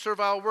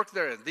servile work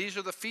therein. These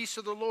are the feasts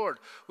of the Lord,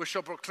 which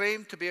shall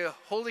proclaim to be a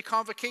holy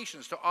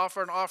convocations, to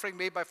offer an offering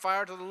made by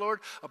fire to the Lord,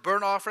 a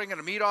burnt offering and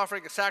a meat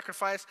offering, a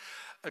sacrifice,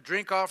 a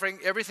drink offering,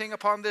 everything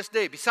upon this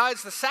day.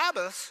 Besides the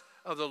Sabbaths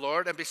of the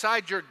Lord, and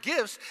besides your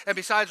gifts, and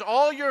besides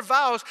all your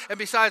vows, and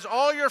besides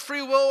all your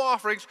free will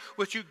offerings,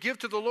 which you give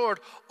to the Lord,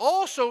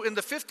 also in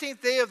the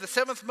 15th day of the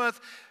 7th month,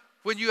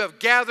 when you have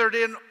gathered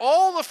in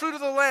all the fruit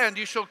of the land,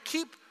 you shall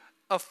keep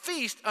a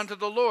feast unto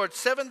the Lord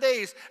 7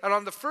 days, and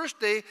on the first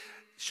day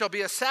shall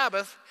be a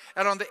Sabbath,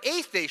 and on the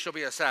 8th day shall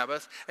be a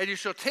Sabbath, and you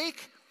shall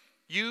take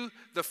you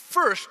the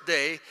first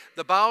day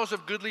the boughs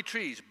of goodly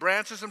trees,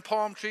 branches and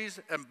palm trees,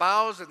 and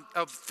boughs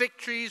of thick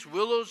trees,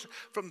 willows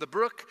from the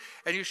brook,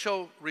 and you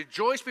shall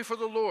rejoice before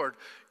the Lord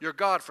your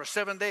God for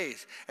 7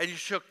 days, and you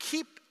shall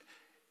keep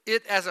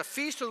it as a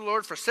feast to the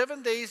Lord for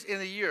 7 days in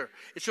a year.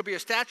 It shall be a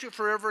statute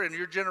forever in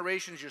your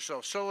generations. You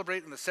shall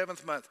celebrate in the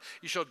 7th month.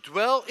 You shall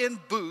dwell in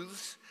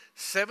booths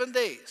 7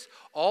 days.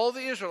 All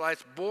the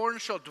Israelites born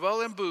shall dwell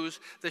in booths,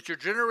 that your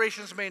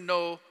generations may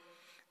know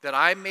that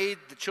I made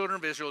the children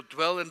of Israel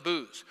dwell in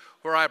booths,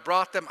 where I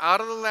brought them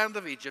out of the land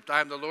of Egypt.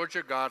 I am the Lord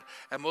your God.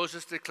 And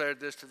Moses declared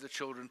this to the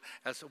children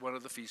as one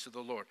of the feasts of the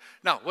Lord.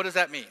 Now, what does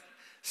that mean?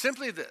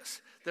 Simply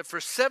this, that for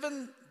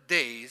 7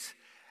 days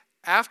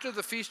After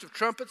the Feast of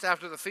Trumpets,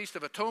 after the Feast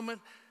of Atonement,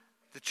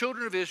 the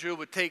children of Israel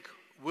would take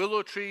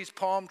willow trees,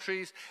 palm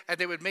trees, and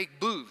they would make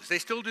booths. They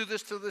still do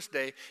this to this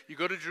day. You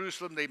go to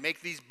Jerusalem, they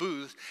make these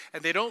booths,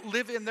 and they don't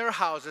live in their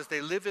houses.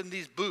 They live in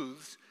these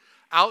booths,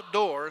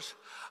 outdoors,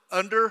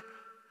 under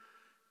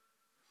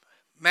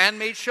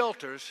man-made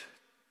shelters,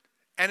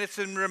 and it's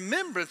in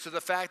remembrance of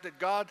the fact that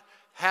God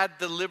had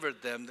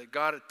delivered them, that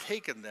God had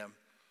taken them,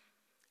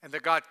 and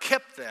that God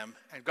kept them,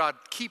 and God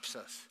keeps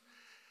us.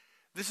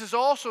 This is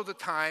also the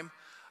time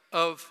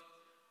of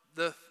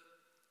the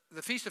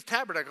Feast of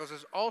Tabernacles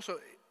is also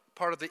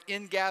part of the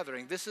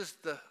ingathering. This is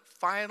the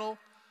final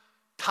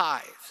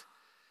tithe.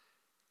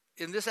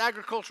 In this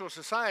agricultural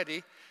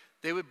society,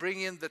 they would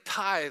bring in the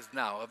tithe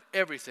now of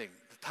everything.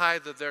 The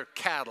tithe of their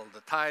cattle,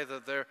 the tithe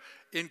of their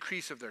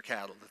increase of their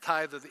cattle, the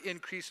tithe of the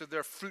increase of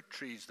their fruit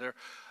trees, their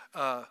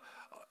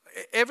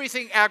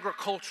everything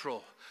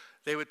agricultural,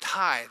 they would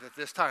tithe at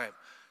this time.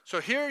 So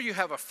here you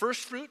have a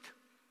first fruit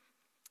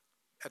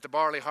at the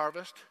barley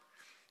harvest.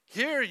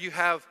 Here you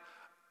have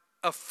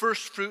a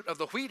first fruit of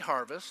the wheat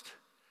harvest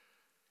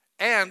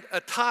and a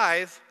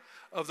tithe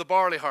of the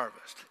barley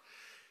harvest.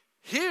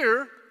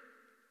 Here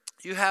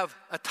you have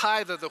a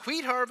tithe of the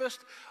wheat harvest,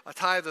 a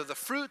tithe of the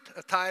fruit,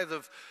 a tithe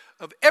of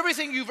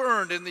everything you've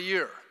earned in the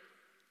year.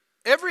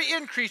 Every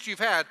increase you've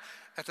had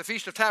at the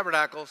Feast of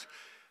Tabernacles,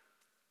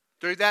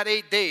 during that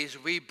 8 days,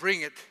 we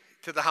bring it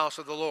to the house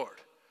of the Lord.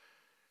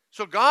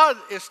 So God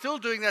is still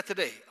doing that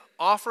today.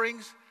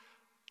 Offerings,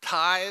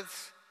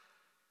 tithes,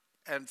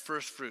 and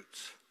first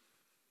fruits.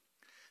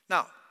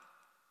 Now,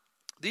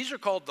 these are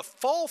called the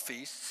fall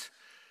feasts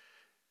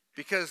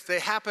because they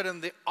happen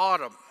in the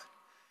autumn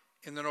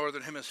in the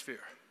northern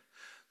hemisphere.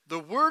 The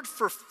word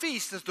for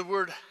feast is the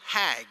word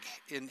hag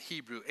in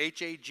Hebrew,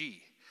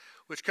 H-A-G,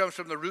 which comes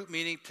from the root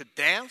meaning to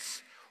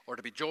dance or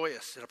to be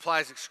joyous. It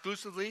applies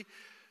exclusively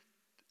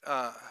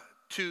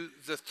to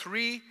the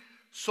three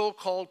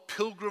so-called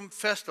pilgrim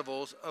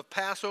festivals of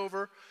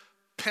Passover,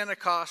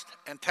 Pentecost,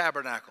 and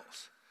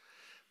Tabernacles.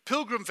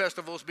 Pilgrim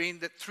festivals mean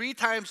that 3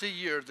 times a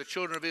year the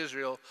children of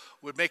Israel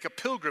would make a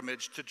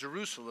pilgrimage to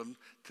Jerusalem,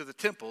 to the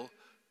temple,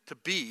 to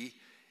be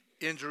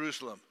in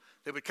Jerusalem.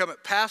 They would come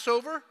at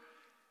Passover.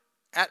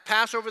 At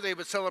Passover, they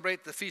would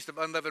celebrate the Feast of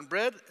Unleavened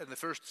Bread and the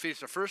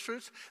Feast of First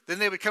Fruits. Then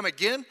they would come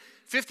again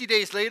 50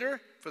 days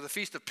later for the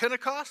Feast of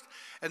Pentecost.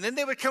 And then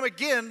they would come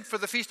again for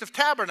the Feast of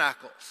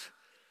Tabernacles.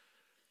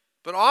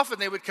 But often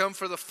they would come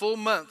for the full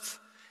month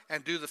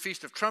and do the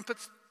Feast of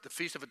Trumpets, the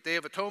Feast of the Day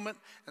of Atonement,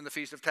 and the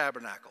Feast of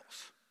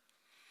Tabernacles.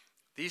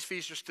 These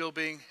feasts are still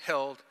being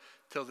held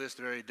till this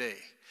very day.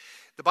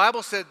 The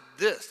Bible said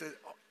this, that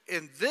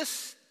in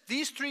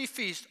these 3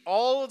 feasts,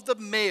 all of the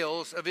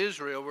males of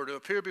Israel were to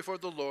appear before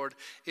the Lord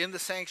in the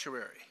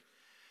sanctuary.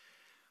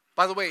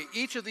 By the way,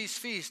 each of these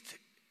feasts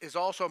is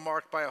also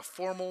marked by a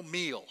formal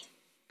meal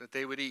that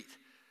they would eat.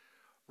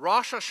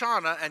 Rosh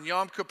Hashanah and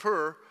Yom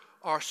Kippur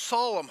are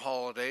solemn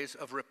holidays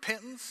of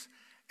repentance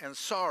and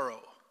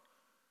sorrow.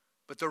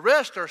 But the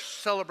rest are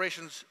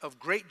celebrations of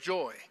great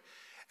joy.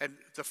 And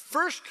the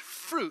first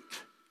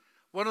fruit,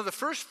 one of the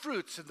first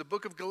fruits in the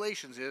book of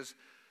Galatians is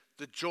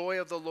the joy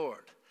of the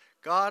Lord.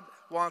 God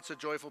wants a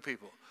joyful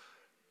people.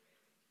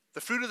 The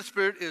fruit of the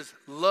Spirit is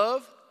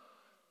love,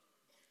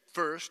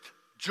 first,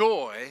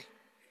 joy,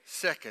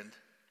 second,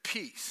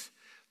 peace.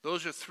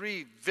 Those are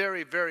 3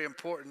 very, very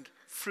important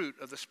fruit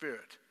of the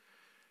Spirit.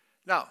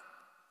 Now,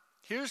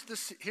 here's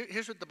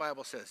what the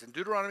Bible says. In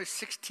Deuteronomy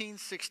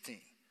 16:16,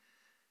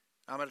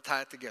 I'm going to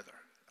tie it together.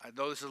 I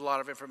know this is a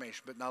lot of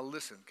information, but now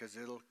listen, because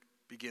it'll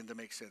begin to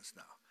make sense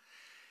now.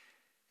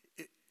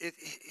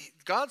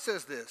 God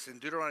says this in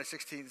Deuteronomy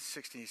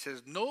 16:16. He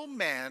says, "No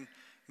man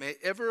may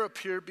ever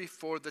appear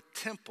before the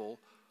temple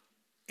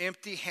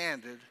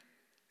empty-handed,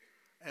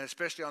 and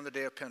especially on the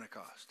day of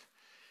Pentecost."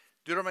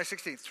 Deuteronomy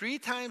 16, 3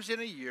 times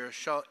in a year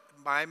shall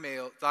thy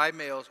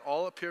males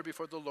all appear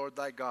before the Lord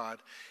thy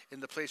God in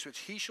the place which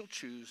he shall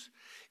choose,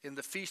 in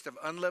the feast of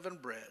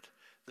unleavened bread,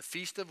 the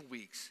feast of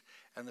weeks,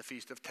 and the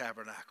feast of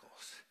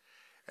tabernacles.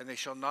 And they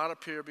shall not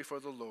appear before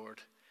the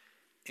Lord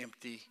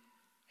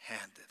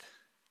empty-handed.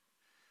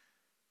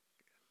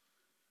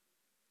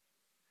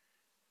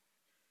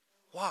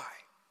 Why?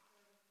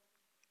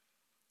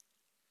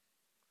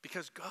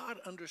 Because God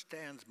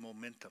understands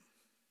momentum.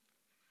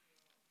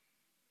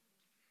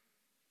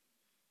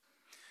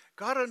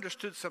 God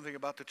understood something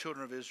about the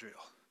children of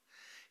Israel.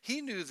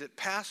 He knew that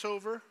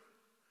Passover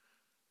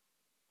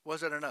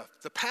wasn't enough.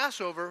 The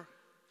Passover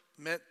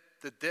meant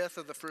the death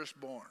of the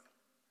firstborn.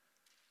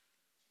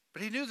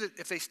 But he knew that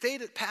if they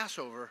stayed at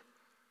Passover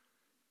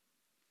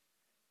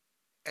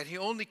and he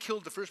only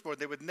killed the firstborn,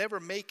 they would never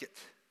make it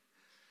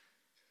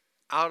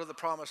out of the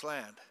promised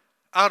land,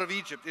 out of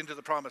Egypt into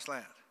the promised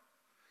land.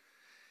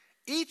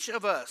 Each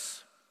of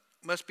us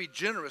must be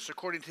generous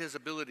according to his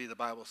ability, the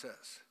Bible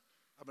says.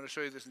 I'm going to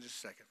show you this in just a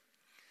second.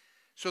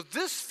 So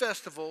this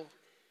festival,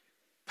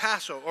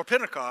 Passover or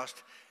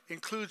Pentecost,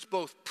 includes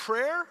both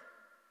prayer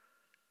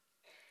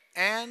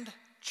and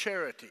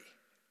charity.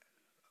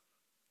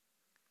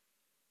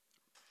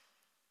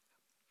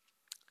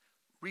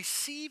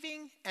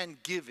 receiving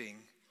and giving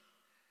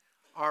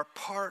are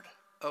part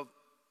of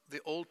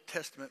the Old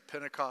Testament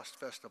Pentecost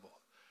festival.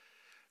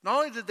 Not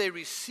only did they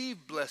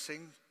receive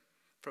blessing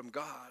from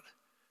God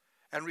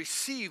and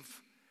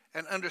receive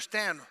and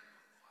understand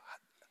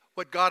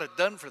what God had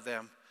done for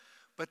them,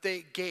 but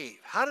they gave.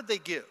 How did they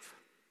give?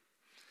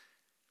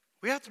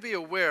 We have to be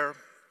aware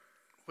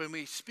when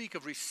we speak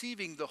of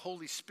receiving the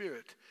Holy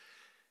Spirit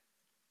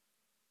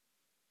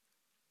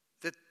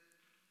that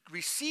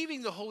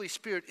receiving the Holy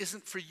Spirit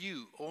isn't for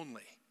you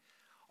only.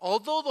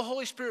 Although the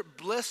Holy Spirit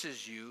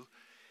blesses you,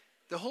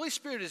 the Holy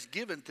Spirit is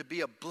given to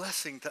be a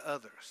blessing to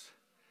others.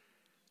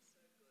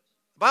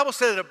 The Bible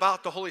said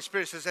about the Holy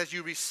Spirit, it says, as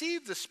you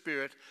receive the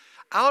Spirit,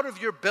 out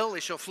of your belly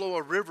shall flow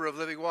a river of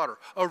living water.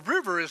 A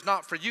river is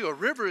not for you. A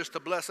river is to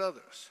bless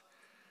others.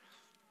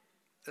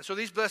 And so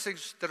these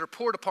blessings that are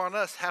poured upon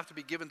us have to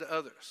be given to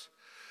others.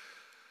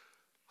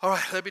 All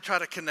right, let me try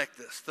to connect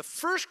this. The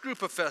first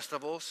group of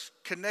festivals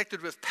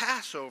connected with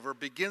Passover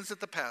begins at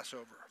the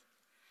Passover.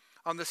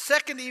 On the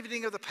second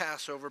evening of the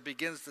Passover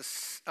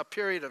begins a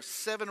period of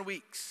 7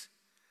 weeks.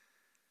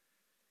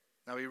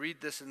 Now we read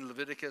this in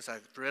Leviticus.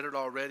 I've read it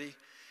already.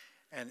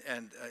 And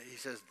he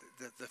says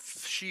that the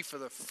sheaf of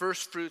the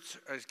first fruits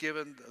is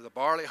given, the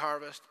barley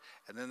harvest,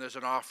 and then there's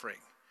an offering.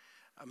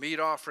 A meat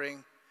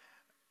offering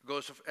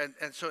goes,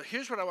 and so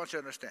here's what I want you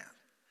to understand.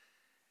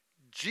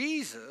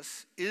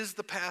 Jesus is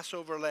the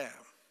Passover lamb,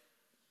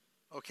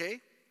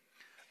 okay?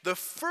 The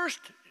first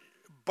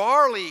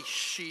barley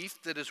sheaf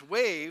that is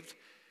waved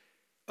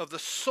of the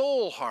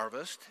soul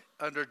harvest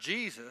under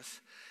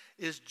Jesus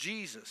is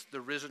Jesus,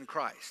 the risen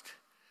Christ.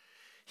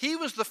 He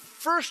was the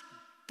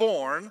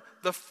firstborn,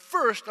 the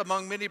first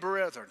among many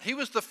brethren. He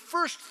was the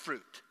first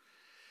fruit.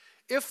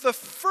 If the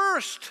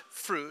first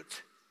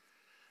fruit,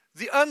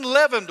 the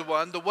unleavened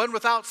one, the one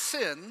without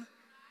sin,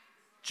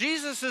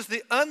 Jesus is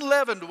the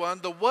unleavened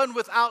one, the one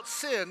without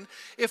sin.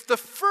 If the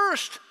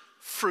first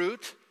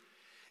fruit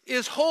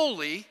is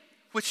holy,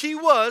 which he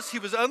was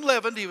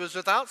unleavened, he was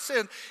without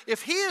sin.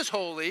 If he is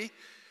holy,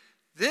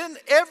 then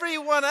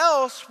everyone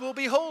else will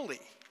be holy.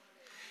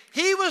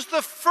 He was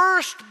the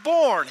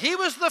firstborn. He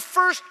was the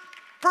first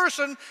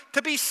person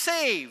to be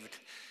saved.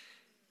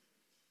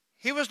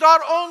 He was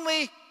not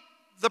only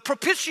the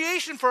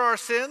propitiation for our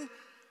sin,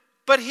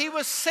 but he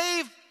was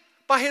saved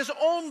by his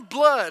own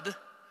blood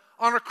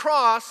on a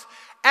cross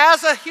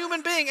as a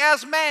human being,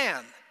 as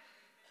man.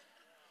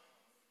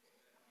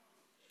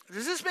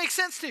 Does this make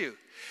sense to you?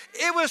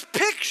 It was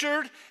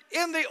pictured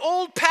in the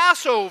old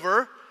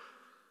Passover.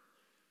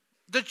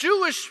 The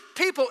Jewish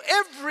people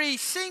every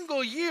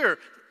single year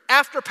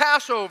after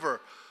Passover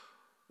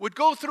would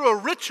go through a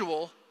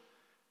ritual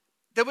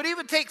that would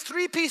even take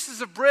 3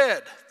 pieces of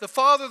bread, the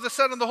Father, the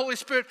Son, and the Holy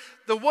Spirit.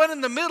 The one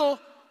in the middle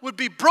would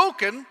be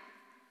broken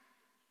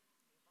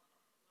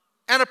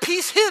and a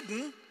piece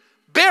hidden,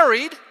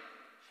 buried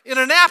in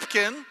a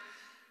napkin.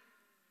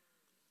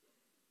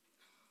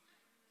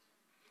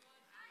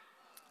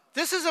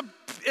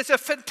 It's a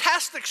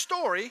fantastic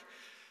story.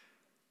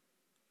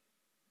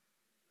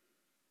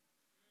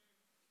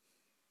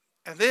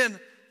 And then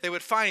they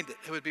would find it.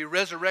 It would be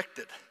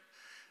resurrected.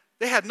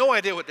 They had no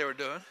idea what they were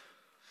doing.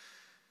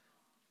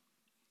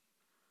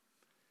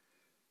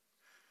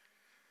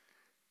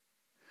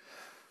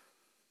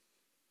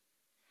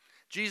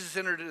 Jesus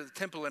entered into the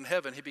temple in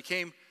heaven.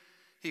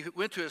 He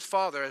went to his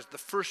Father as the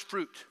first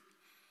fruit.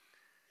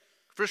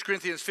 1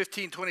 Corinthians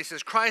 15:20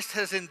 says, Christ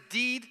has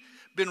indeed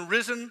been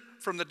risen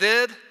from the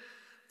dead,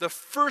 the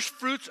first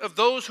fruits of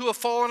those who have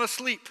fallen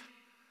asleep.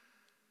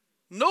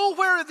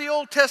 Nowhere in the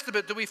Old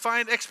Testament do we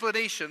find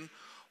explanation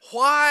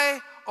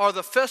why are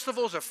the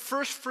festivals of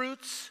first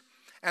fruits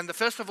and the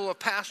festival of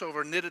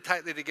Passover knitted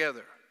tightly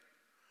together.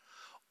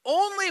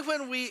 Only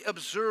when we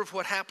observe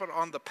what happened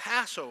on the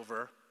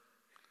Passover,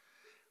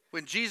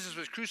 when Jesus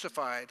was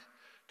crucified,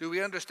 do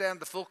we understand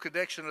the full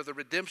connection of the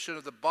redemption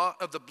of the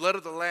blood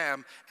of the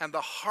Lamb and the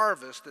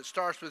harvest that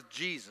starts with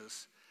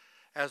Jesus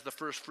as the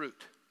first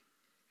fruit.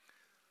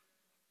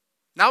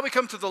 Now we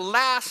come to the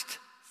last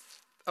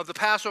of the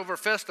Passover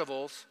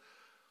festivals,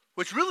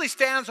 which really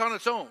stands on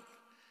its own.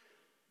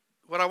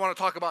 What I want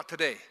to talk about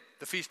today,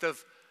 the Feast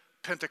of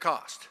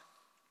Pentecost.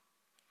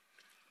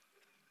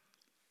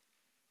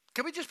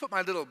 Can we just put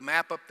my little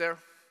map up there?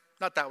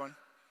 Not that one.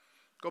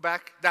 Go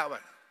back, that one.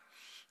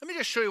 Let me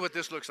just show you what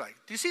this looks like.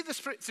 Do you see the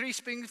 3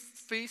 spring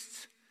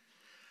feasts?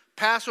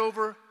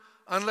 Passover,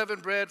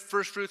 unleavened bread,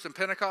 first fruits, and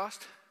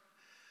Pentecost.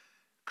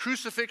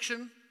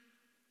 Crucifixion,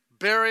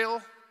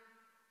 burial,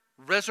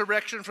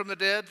 resurrection from the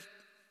dead,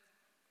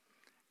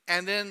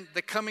 and then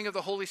the coming of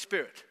the Holy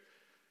Spirit.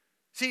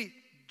 See,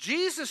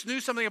 Jesus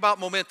knew something about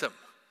momentum.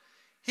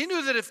 He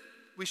knew that if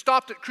we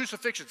stopped at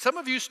crucifixion, some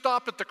of you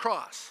stopped at the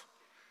cross.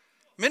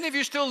 Many of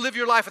you still live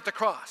your life at the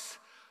cross.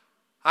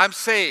 I'm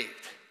saved.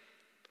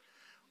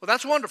 Well,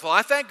 that's wonderful.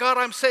 I thank God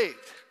I'm saved.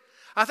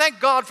 I thank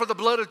God for the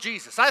blood of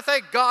Jesus. I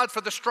thank God for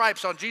the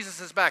stripes on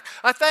Jesus' back.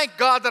 I thank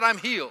God that I'm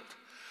healed.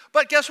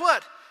 But guess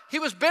what? He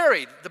was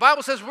buried. The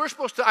Bible says we're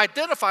supposed to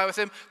identify with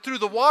him through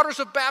the waters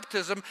of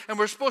baptism, and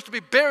we're supposed to be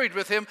buried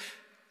with him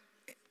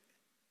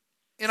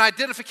in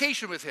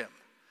identification with him.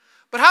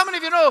 But how many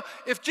of you know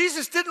if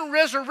Jesus didn't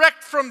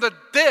resurrect from the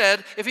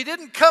dead, if he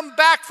didn't come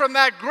back from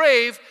that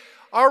grave,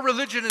 our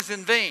religion is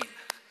in vain?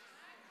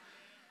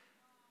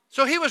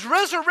 So he was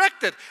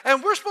resurrected,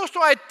 and we're supposed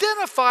to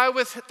identify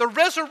with the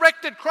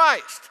resurrected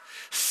Christ,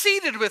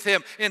 seated with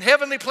him in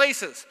heavenly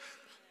places.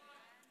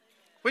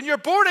 When you're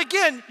born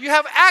again, you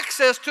have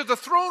access to the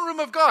throne room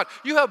of God.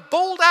 You have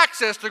bold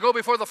access to go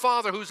before the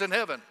Father who's in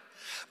heaven.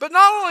 But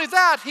not only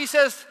that, he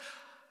says,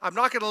 I'm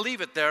not going to leave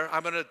it there.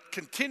 I'm going to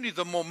continue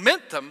the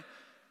momentum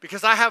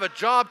because I have a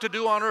job to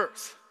do on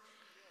earth.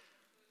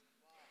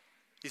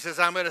 He says,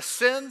 I'm going to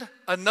send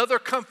another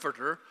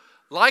comforter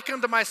like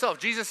unto myself.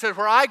 Jesus said,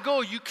 where I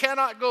go, you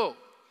cannot go.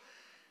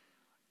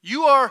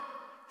 You are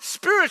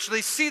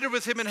spiritually seated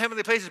with him in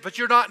heavenly places, but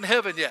you're not in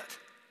heaven yet.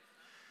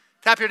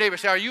 Tap your neighbor,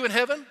 say, are you in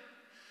heaven?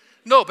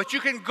 No, but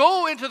you can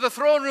go into the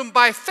throne room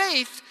by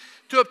faith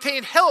to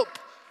obtain help.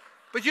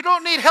 But you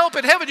don't need help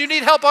in heaven, you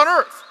need help on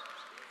earth.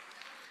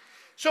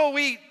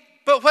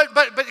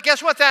 But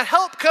guess what? That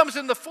help comes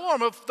in the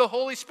form of the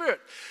Holy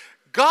Spirit.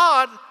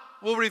 God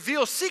will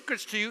reveal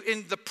secrets to you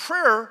in the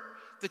prayer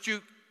that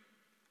you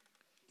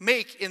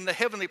make in the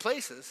heavenly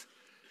places,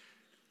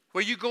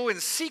 where you go in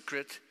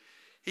secret.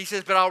 He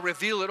says, but I'll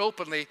reveal it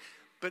openly.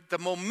 But the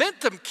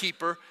momentum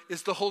keeper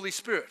is the Holy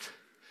Spirit.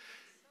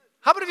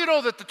 How many of you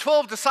know that the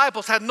 12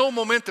 disciples had no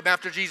momentum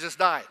after Jesus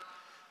died?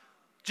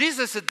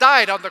 Jesus had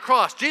died on the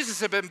cross. Jesus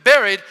had been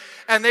buried,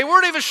 and they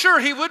weren't even sure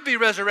he would be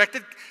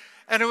resurrected.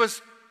 And it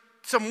was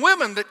some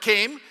women that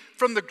came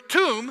from the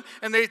tomb,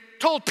 and they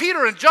told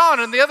Peter and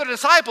John and the other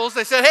disciples,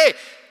 they said, hey,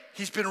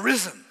 he's been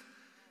risen.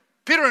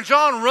 Peter and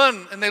John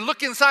run, and they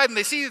look inside, and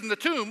they see in the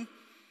tomb,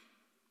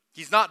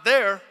 he's not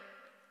there,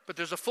 but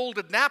there's a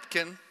folded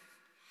napkin.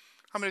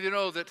 How many of you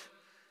know that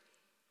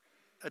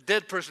a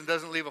dead person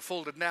doesn't leave a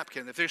folded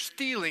napkin? If they're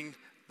stealing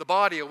the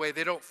body away,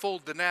 they don't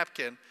fold the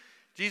napkin.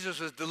 Jesus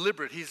was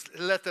deliberate. He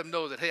let them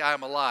know that, hey, I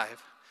am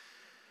alive.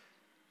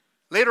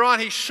 Later on,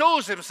 he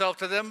shows himself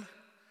to them,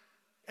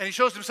 and he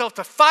shows himself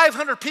to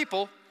 500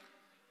 people,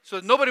 so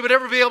that nobody would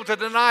ever be able to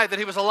deny that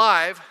he was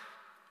alive.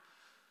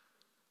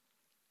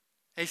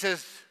 And he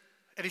says,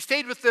 and he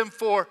stayed with them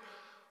for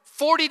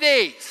 40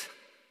 days.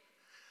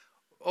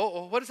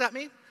 Oh, what does that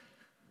mean?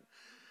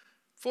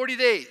 40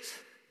 days.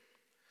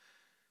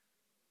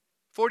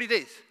 40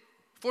 days.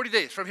 40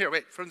 days from here.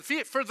 Wait, from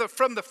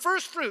the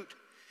first fruit,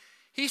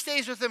 he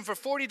stays with them for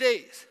 40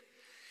 days.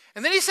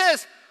 And then he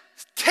says,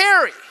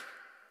 tarry,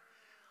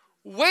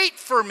 wait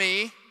for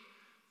me,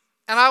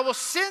 and I will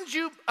send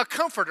you a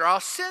comforter. I'll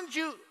send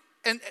you,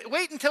 and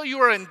wait until you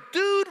are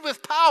endued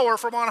with power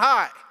from on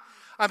high.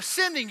 I'm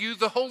sending you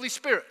the Holy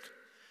Spirit.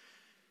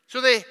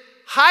 So they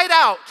hide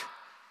out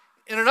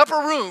in an upper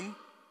room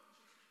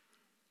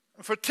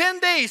for 10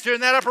 days. They're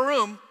in that upper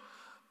room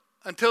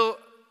until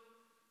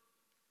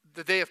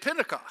the day of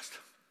Pentecost.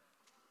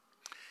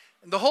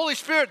 And the Holy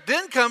Spirit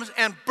then comes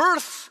and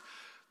births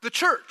the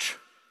church.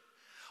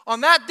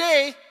 On that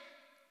day,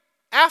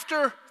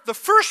 after the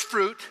first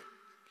fruit,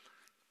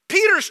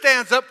 Peter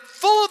stands up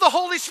full of the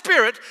Holy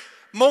Spirit.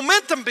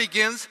 Momentum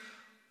begins.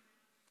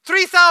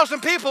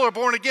 3,000 people are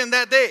born again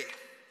that day.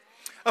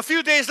 A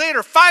few days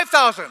later,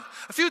 5,000.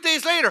 A few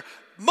days later,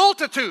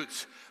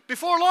 multitudes.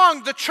 Before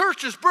long, the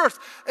church is birthed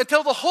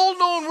until the whole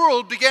known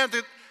world began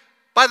to,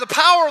 by the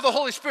power of the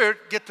Holy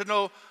Spirit, get to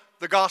know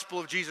the gospel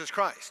of Jesus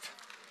Christ.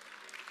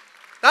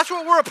 That's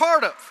what we're a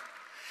part of.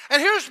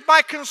 And here's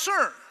my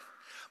concern.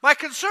 My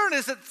concern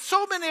is that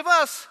so many of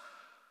us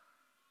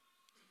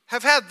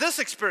have had this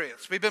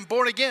experience. We've been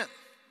born again.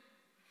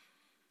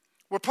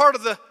 We're part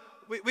of the,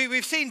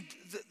 we've seen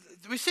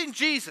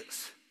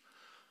Jesus,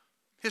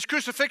 his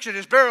crucifixion,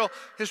 his burial,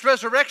 his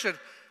resurrection,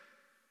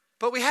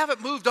 but we haven't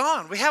moved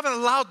on. We haven't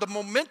allowed the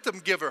momentum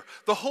giver,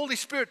 the Holy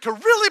Spirit, to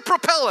really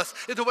propel us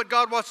into what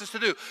God wants us to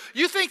do.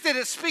 You think that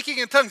it's speaking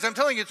in tongues. I'm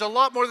telling you, it's a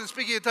lot more than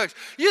speaking in tongues.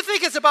 You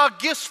think it's about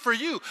gifts for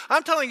you.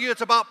 I'm telling you,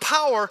 it's about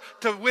power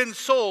to win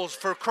souls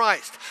for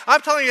Christ.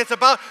 I'm telling you, it's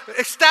about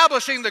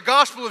establishing the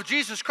gospel of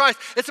Jesus Christ.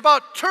 It's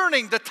about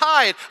turning the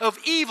tide of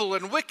evil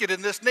and wicked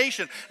in this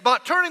nation,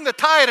 about turning the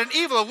tide and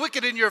evil and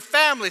wicked in your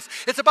families.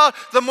 It's about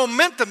the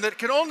momentum that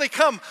can only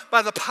come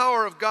by the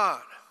power of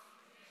God.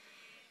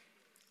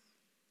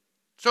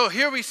 So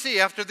here we see,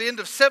 after the end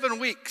of 7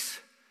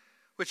 weeks,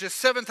 which is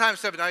 7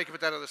 times 7, now you can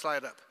put that other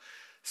slide up.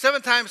 7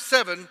 times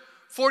 7,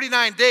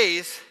 49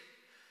 days,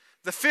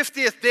 the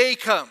 50th day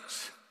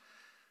comes.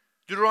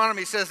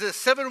 Deuteronomy says this,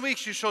 7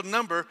 weeks you shall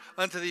number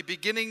unto the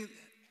begin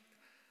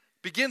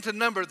to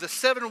number the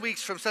 7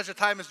 weeks from such a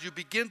time as you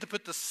begin to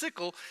put the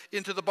sickle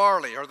into the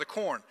barley or the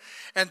corn.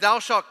 And thou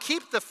shalt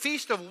keep the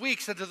feast of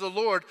weeks unto the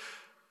Lord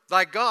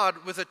thy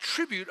God with a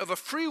tribute of a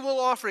freewill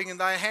offering in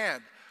thy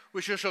hand,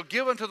 which you shall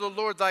give unto the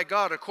Lord thy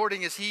God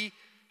according as he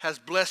has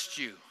blessed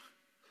you.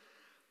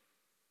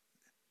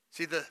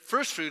 See, the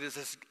first fruit is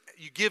this,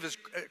 you give as,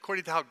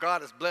 according to how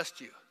God has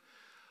blessed you.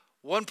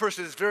 One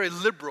person is very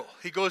liberal.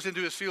 He goes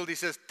into his field, he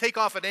says, take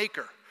off an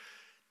acre,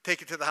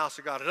 take it to the house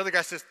of God. Another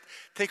guy says,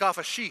 take off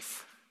a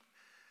sheaf,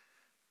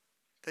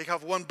 take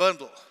off one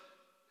bundle.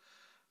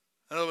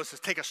 Another one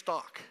says, take a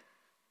stock.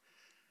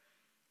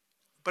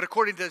 But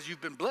according to as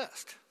you've been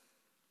blessed.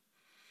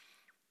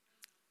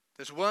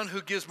 There's one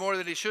who gives more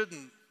than he should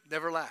and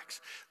never lacks.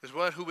 There's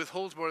one who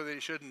withholds more than he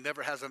should and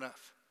never has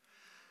enough.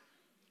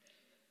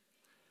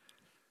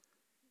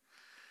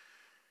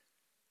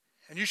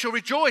 And you shall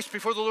rejoice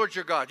before the Lord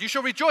your God. You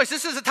shall rejoice.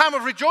 This is a time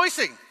of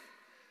rejoicing.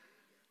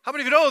 How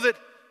many of you know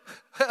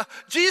that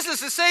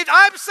Jesus is saved?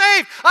 I'm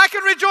saved. I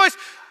can rejoice.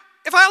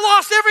 If I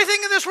lost everything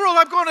in this world,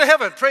 I'm going to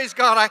heaven. Praise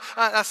God.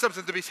 That's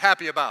something to be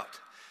happy about.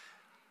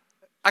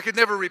 I could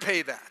never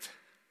repay that.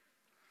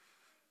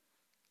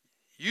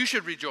 You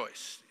should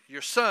rejoice.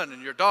 Your son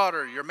and your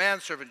daughter, your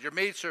manservant, your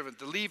maidservant,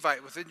 the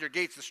Levite within your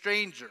gates, the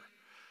stranger,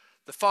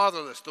 the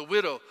fatherless, the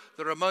widow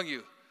that are among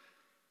you,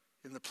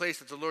 in the place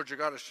that the Lord your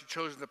God has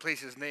chosen to place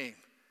his name.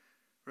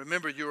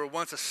 Remember, you were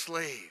once a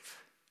slave.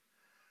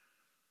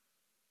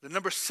 The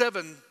number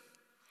 7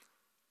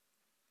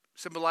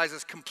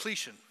 symbolizes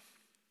completion.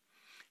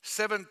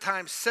 7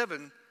 times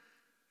 7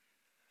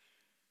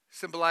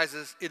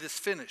 symbolizes it is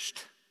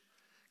finished,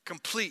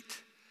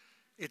 complete,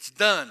 it's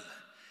done,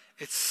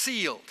 it's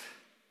sealed.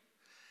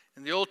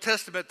 In the Old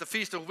Testament, the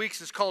Feast of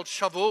Weeks is called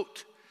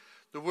Shavuot.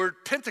 The word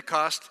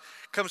Pentecost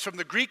comes from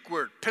the Greek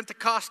word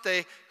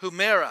Pentekoste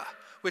Humera,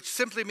 which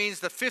simply means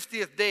the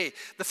 50th day.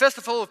 The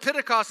festival of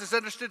Pentecost is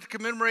understood to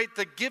commemorate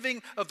the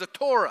giving of the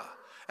Torah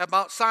at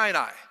Mount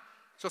Sinai.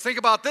 So think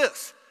about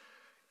this.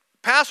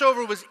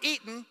 Passover was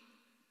eaten.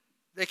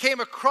 They came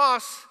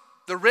across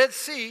the Red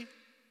Sea,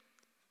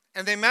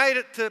 and they made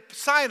it to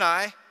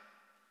Sinai.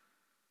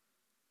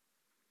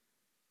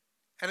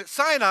 And at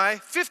Sinai,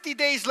 50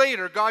 days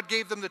later, God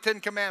gave them the 10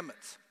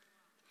 Commandments.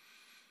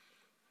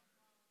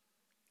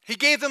 He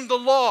gave them the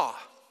law.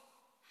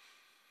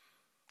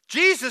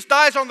 Jesus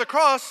dies on the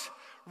cross,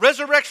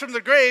 resurrects from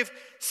the grave,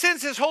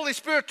 sends his Holy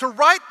Spirit to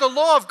write the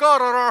law of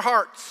God on our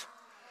hearts.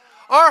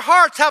 Our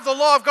hearts have the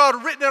law of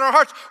God written in our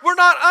hearts. We're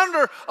not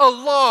under a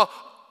law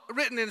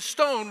written in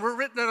stone. We're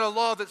written in a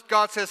law that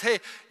God says, hey,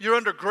 you're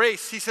under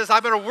grace. He says,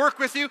 I'm going to work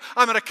with you.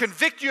 I'm going to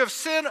convict you of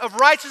sin, of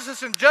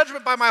righteousness, and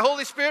judgment by my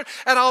Holy Spirit,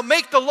 and I'll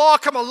make the law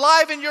come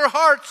alive in your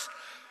hearts.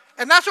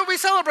 And that's what we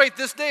celebrate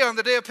this day on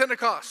the day of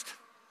Pentecost.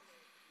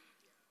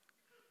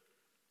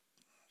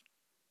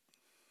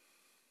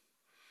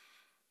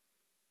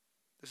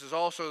 This is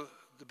also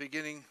the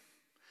beginning.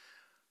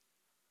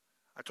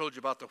 I told you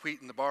about the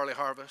wheat and the barley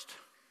harvest.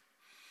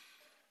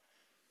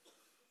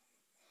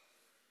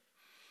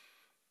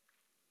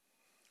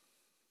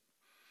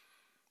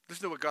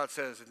 Listen to what God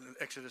says in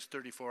Exodus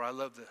 34. I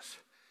love this.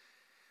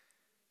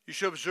 You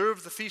shall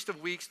observe the Feast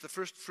of Weeks, the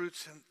first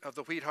fruits of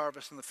the wheat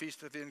harvest, and the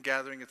Feast of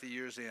Ingathering at the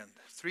year's end.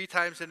 3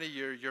 times in a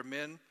year, your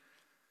men,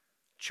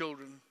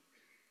 children,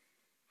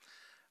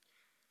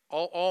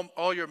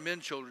 all your men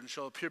children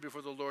shall appear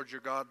before the Lord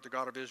your God, the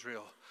God of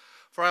Israel.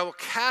 For I will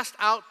cast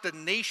out the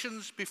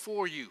nations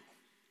before you.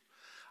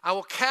 I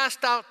will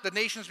cast out the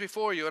nations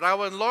before you, and I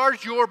will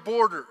enlarge your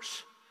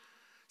borders.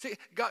 See,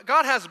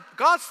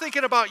 God's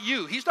thinking about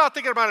you. He's not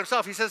thinking about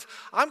himself. He says,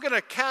 I'm going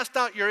to cast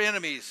out your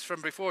enemies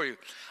from before you.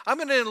 I'm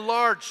going to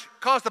enlarge,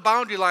 cause the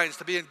boundary lines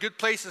to be in good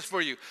places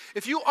for you.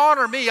 If you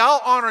honor me,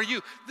 I'll honor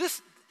you.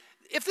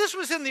 If this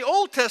was in the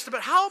Old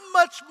Testament, how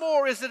much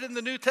more is it in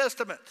the New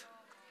Testament?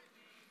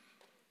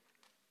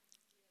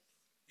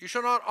 You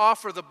shall not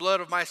offer the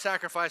blood of my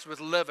sacrifice with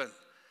leaven.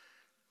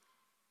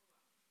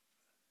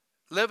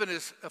 Leaven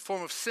is a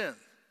form of sin.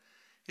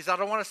 He said, I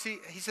don't want to see,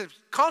 he said,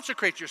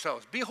 consecrate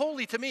yourselves. Be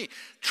holy to me.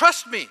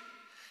 Trust me.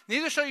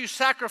 Neither shall you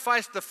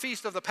sacrifice the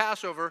feast of the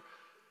Passover.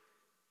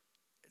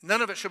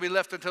 None of it shall be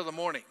left until the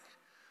morning.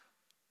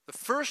 The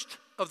first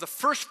of the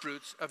first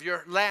fruits of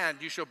your land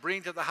you shall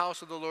bring to the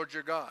house of the Lord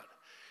your God.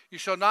 You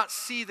shall not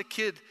see the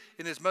kid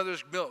in his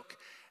mother's milk.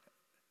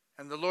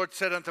 And the Lord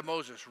said unto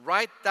Moses,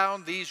 write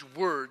down these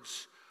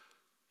words,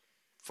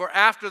 for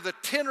after the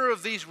tenor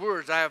of these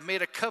words I have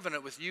made a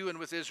covenant with you and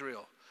with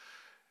Israel.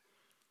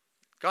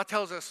 God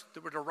tells us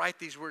that we're to write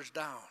these words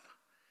down,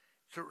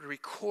 to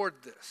record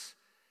this.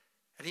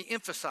 And he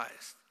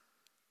emphasized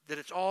that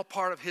it's all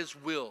part of his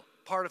will,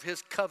 part of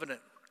his covenant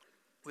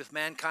with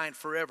mankind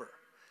forever.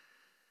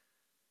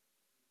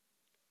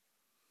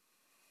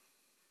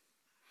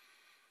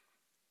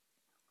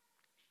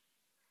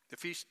 The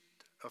Feast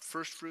of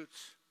First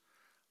Fruits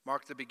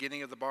marked the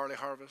beginning of the barley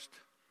harvest.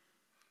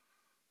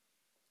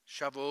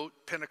 Shavuot,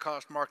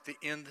 Pentecost, marked the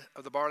end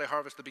of the barley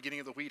harvest, the beginning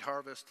of the wheat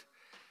harvest.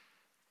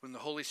 When the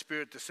Holy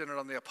Spirit descended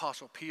on the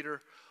Apostle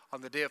Peter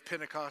on the day of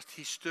Pentecost,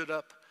 he stood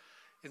up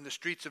in the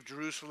streets of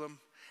Jerusalem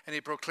and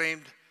he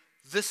proclaimed,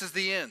 this is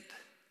the end.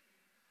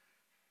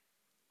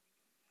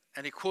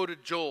 And he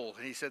quoted Joel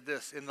and he said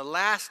this, in the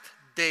last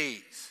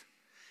days,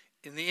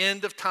 in the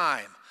end of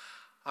time,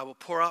 I will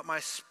pour out my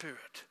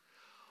Spirit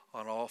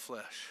on all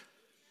flesh.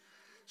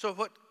 So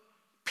what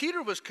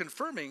Peter was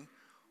confirming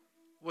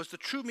was the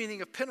true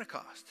meaning of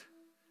Pentecost.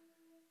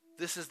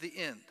 This is the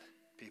end,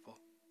 people.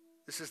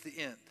 This is the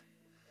end.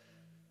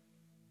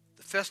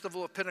 The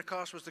festival of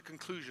Pentecost was the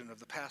conclusion of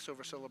the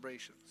Passover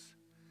celebrations.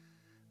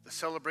 The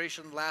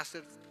celebration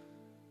lasted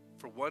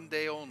for one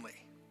day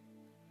only.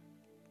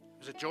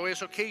 It was a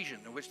joyous occasion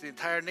in which the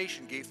entire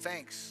nation gave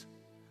thanks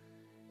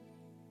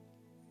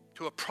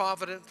to a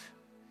provident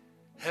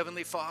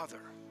Heavenly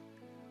Father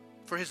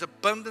for his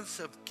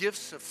abundance of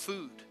gifts of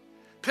food.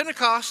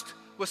 Pentecost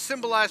was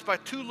symbolized by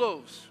 2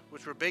 loaves,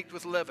 which were baked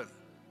with leaven.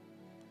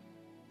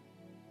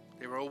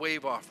 They were a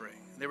wave offering.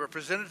 They were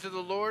presented to the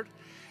Lord,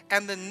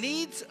 and the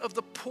needs of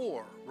the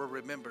poor were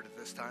remembered at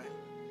this time.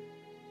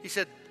 He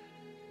said,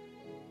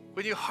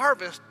 when you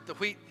harvest the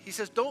wheat, he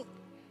says, don't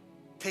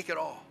take it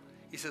all.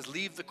 He says,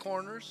 leave the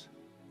corners.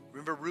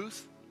 Remember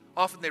Ruth?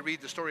 Often they read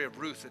the story of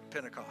Ruth at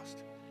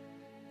Pentecost.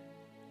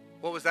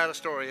 What was that a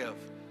story of?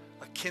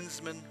 A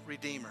kinsman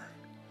redeemer.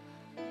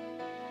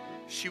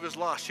 She was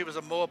lost. She was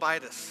a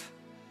Moabitess.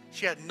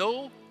 She had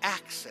no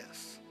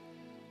access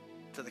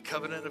to the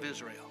covenant of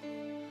Israel.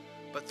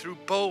 But through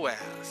Boaz,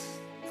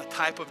 a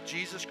type of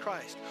Jesus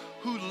Christ,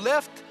 who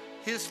left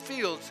his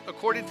fields,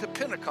 according to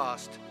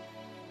Pentecost,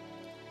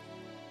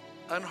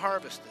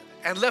 unharvested,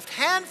 and left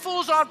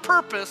handfuls on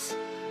purpose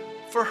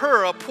for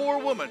her, a poor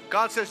woman.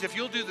 God says, if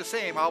you'll do the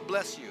same, I'll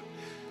bless you.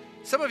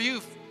 Some of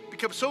you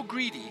become so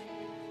greedy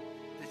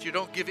that you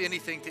don't give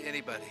anything to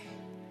anybody.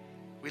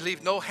 We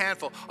leave no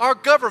handful. Our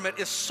government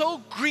is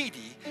so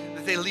greedy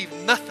that they leave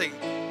nothing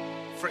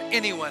for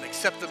anyone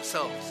except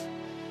themselves.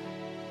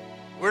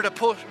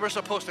 We're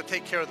supposed to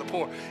take care of the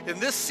poor. In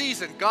this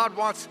season, God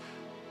wants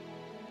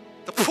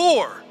the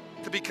poor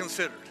to be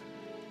considered.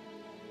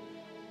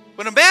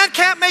 When a man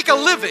can't make a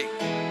living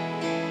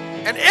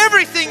and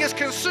everything is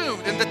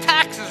consumed and the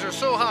taxes are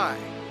so high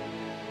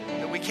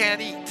that we can't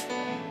eat,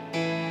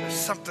 there's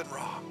something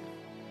wrong.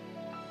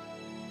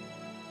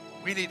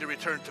 We need to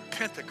return to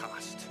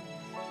Pentecost.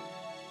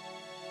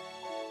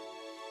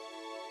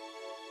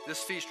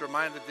 This feast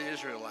reminded the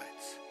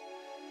Israelites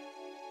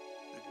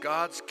that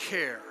God's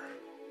care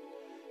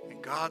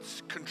and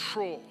God's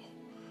control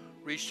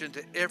reached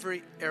into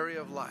every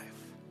area of life,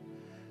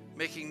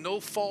 making no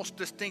false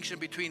distinction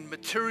between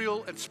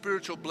material and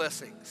spiritual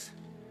blessings.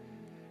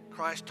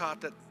 Christ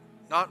taught that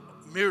not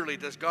merely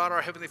does God,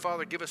 our Heavenly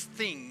Father, give us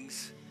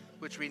things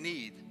which we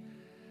need,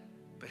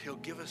 but He'll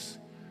give us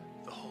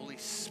the Holy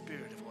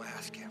Spirit if we'll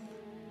ask Him.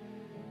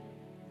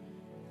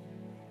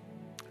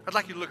 I'd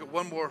like you to look at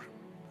one more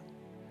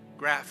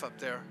graph up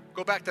there.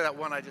 Go back to that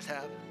one I just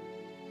had.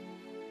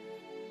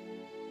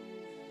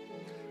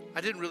 I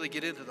didn't really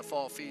get into the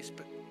fall feast,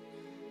 but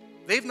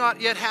they've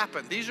not yet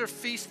happened. These are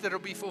feasts that will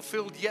be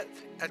fulfilled yet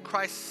at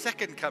Christ's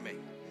second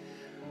coming.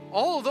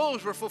 All of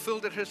those were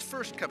fulfilled at His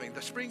first coming.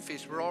 The spring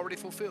feasts were already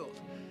fulfilled.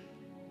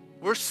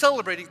 We're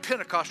celebrating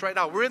Pentecost right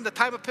now. We're in the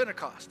time of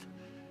Pentecost.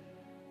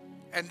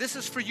 And this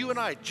is for you and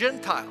I,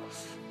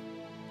 Gentiles,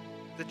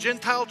 the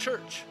Gentile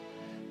church.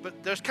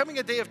 But there's coming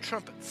a day of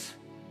trumpets.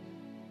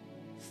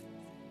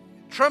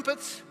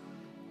 Trumpets.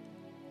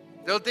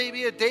 There'll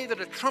be a day that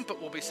a trumpet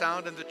will be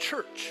sounded, and the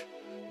church,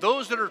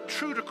 those that are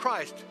true to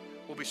Christ,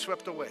 will be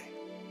swept away.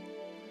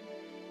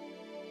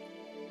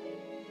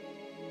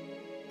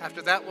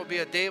 After that will be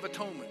a day of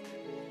atonement.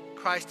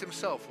 Christ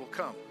Himself will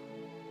come.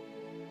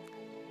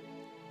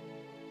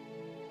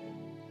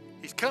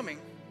 He's coming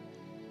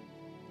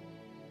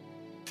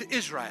to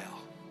Israel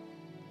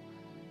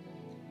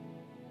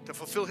to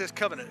fulfill His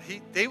covenant.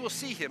 They will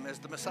see Him as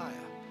the Messiah.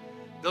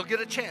 They'll get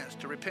a chance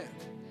to repent.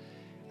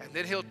 And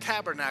then He'll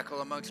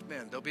tabernacle amongst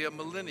men. There'll be a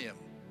millennium.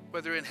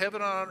 Whether in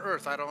heaven or on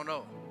earth, I don't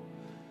know.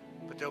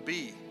 But there'll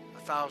be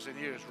 1,000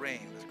 years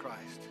reign with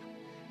Christ.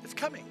 It's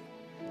coming.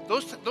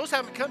 Those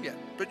haven't come yet.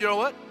 But you know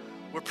what?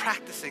 We're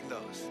practicing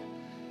those.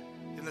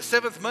 In the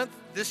 7th month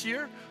this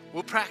year,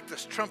 we'll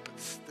practice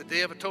trumpets, the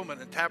Day of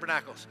Atonement, and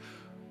tabernacles.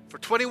 For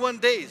 21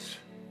 days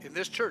in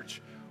this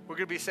church, we're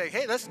going to be saying,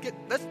 hey,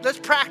 let's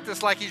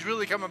practice like He's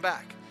really coming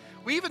back.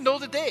 We even know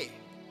the day.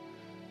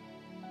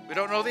 We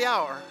don't know the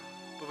hour,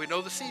 but we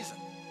know the season.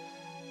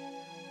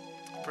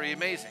 Pretty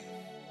amazing.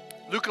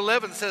 Luke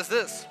 11 says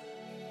this,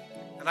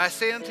 and I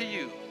say unto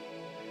you,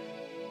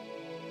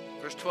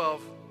 verse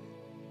 12,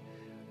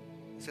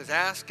 it says,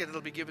 ask and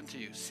it'll be given to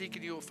you. Seek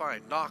and you will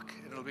find. Knock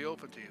and it'll be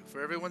open to you.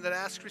 For everyone that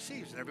asks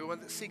receives, and everyone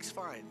that seeks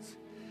finds.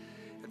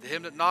 And to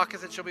him that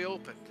knocketh it shall be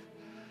opened.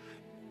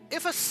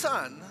 If a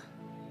son,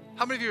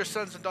 how many of you are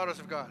sons and daughters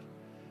of God?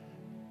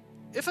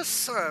 If a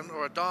son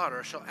or a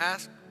daughter shall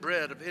ask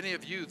bread of any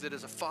of you that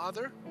is a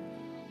father,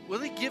 will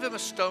He give him a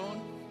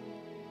stone?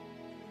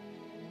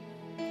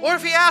 Or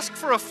if he asks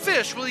for a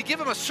fish, will He give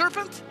him a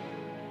serpent?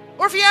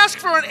 Or if he asks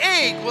for an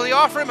egg, will He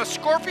offer him a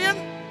scorpion?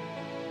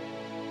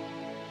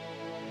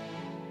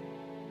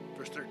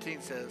 Verse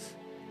 13 says,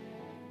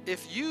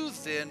 if you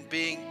then,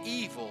 being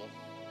evil,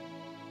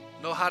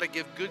 know how to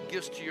give good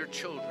gifts to your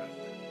children,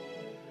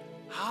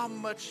 how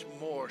much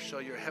more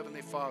shall your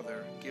Heavenly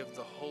Father give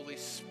the Holy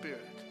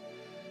Spirit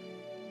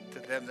to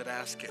them that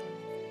ask Him?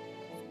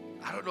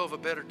 I don't know of a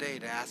better day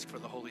to ask for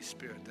the Holy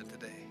Spirit than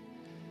today.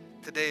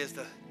 Today is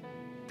the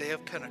day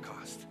of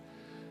Pentecost,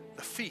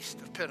 the feast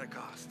of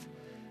Pentecost.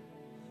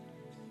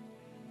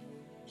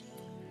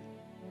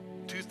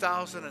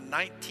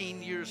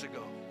 2019 years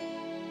ago,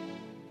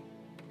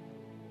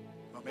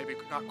 well, maybe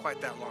not quite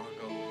that long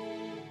ago,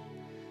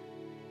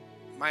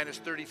 minus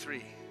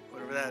 33,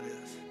 whatever that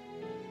is.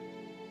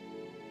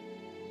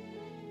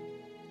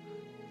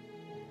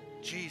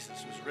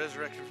 Jesus was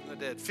resurrected from the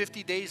dead.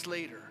 50 days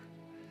later,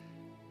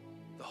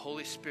 the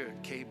Holy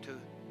Spirit came to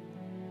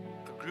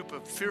a group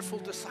of fearful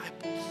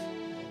disciples,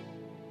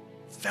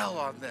 fell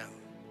on them,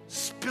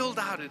 spilled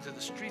out into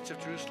the streets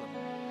of Jerusalem.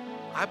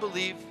 I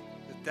believe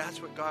that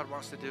that's what God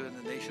wants to do in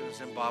the nation of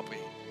Zimbabwe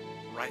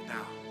right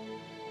now.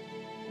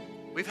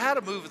 We've had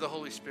a move of the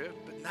Holy Spirit,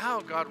 but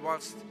now God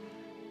wants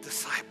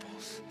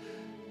disciples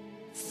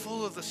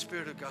full of the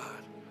Spirit of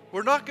God.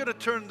 We're not going to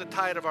turn the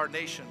tide of our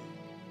nation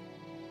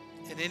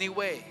in any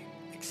way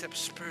except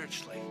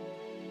spiritually.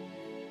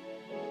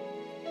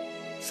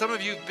 Some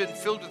of you have been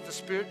filled with the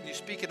Spirit and you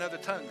speak in other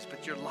tongues,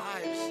 but your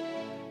lives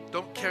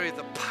don't carry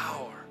the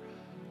power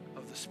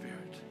of the Spirit.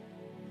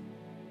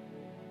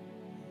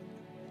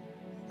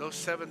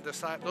 Those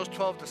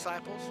 12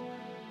 disciples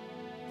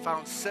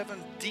found 7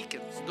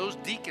 deacons. Those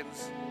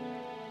deacons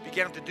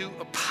began to do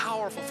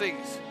powerful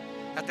things.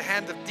 At the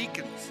hand of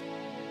deacons,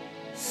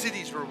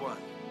 cities were won.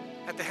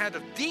 At the hand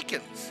of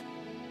deacons,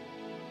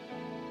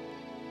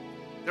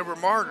 there were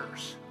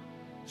martyrs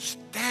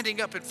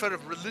standing up in front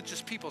of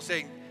religious people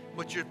saying,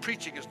 what you're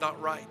preaching is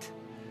not right.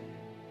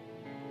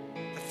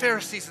 The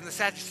Pharisees and the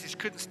Sadducees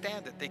couldn't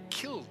stand it. They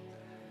killed.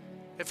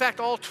 In fact,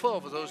 all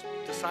 12 of those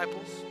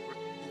disciples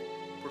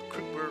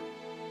were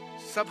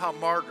somehow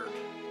martyred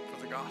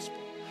for the gospel.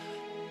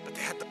 But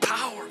they had the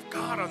power of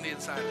God on the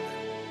inside of them.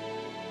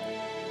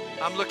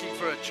 I'm looking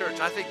for a church.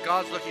 I think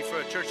God's looking for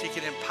a church He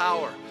can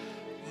empower.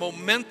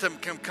 Momentum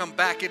can come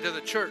back into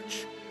the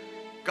church.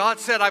 God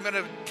said, I'm going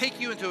to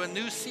take you into a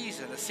new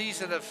season, a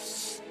season of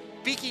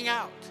speaking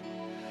out,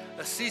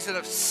 a season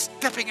of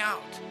stepping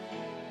out.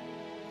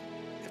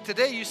 If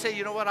today you say,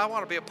 you know what, I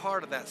want to be a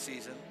part of that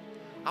season.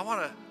 I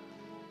want to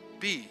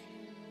be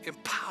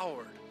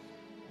empowered.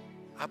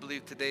 I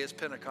believe today is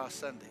Pentecost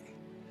Sunday.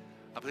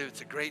 I believe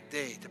it's a great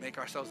day to make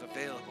ourselves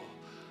available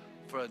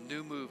for a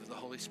new move of the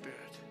Holy Spirit.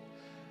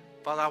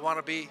 Father, I want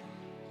to be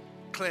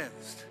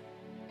cleansed.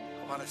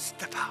 I want to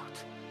step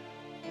out.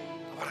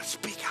 I want to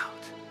speak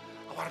out.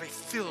 I want to be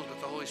filled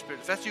with the Holy Spirit.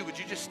 If that's you, would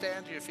you just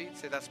stand to your feet and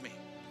say, that's me.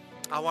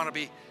 I want to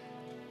be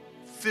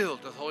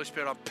filled with the Holy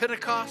Spirit on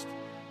Pentecost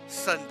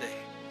Sunday.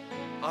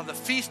 On the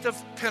Feast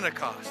of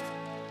Pentecost.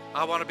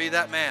 I want to be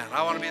that man.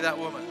 I want to be that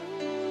woman.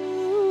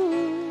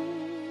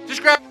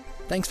 Just grab.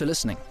 Thanks for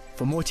listening.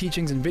 For more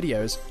teachings and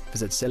videos,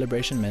 visit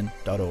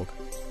celebrationmen.org.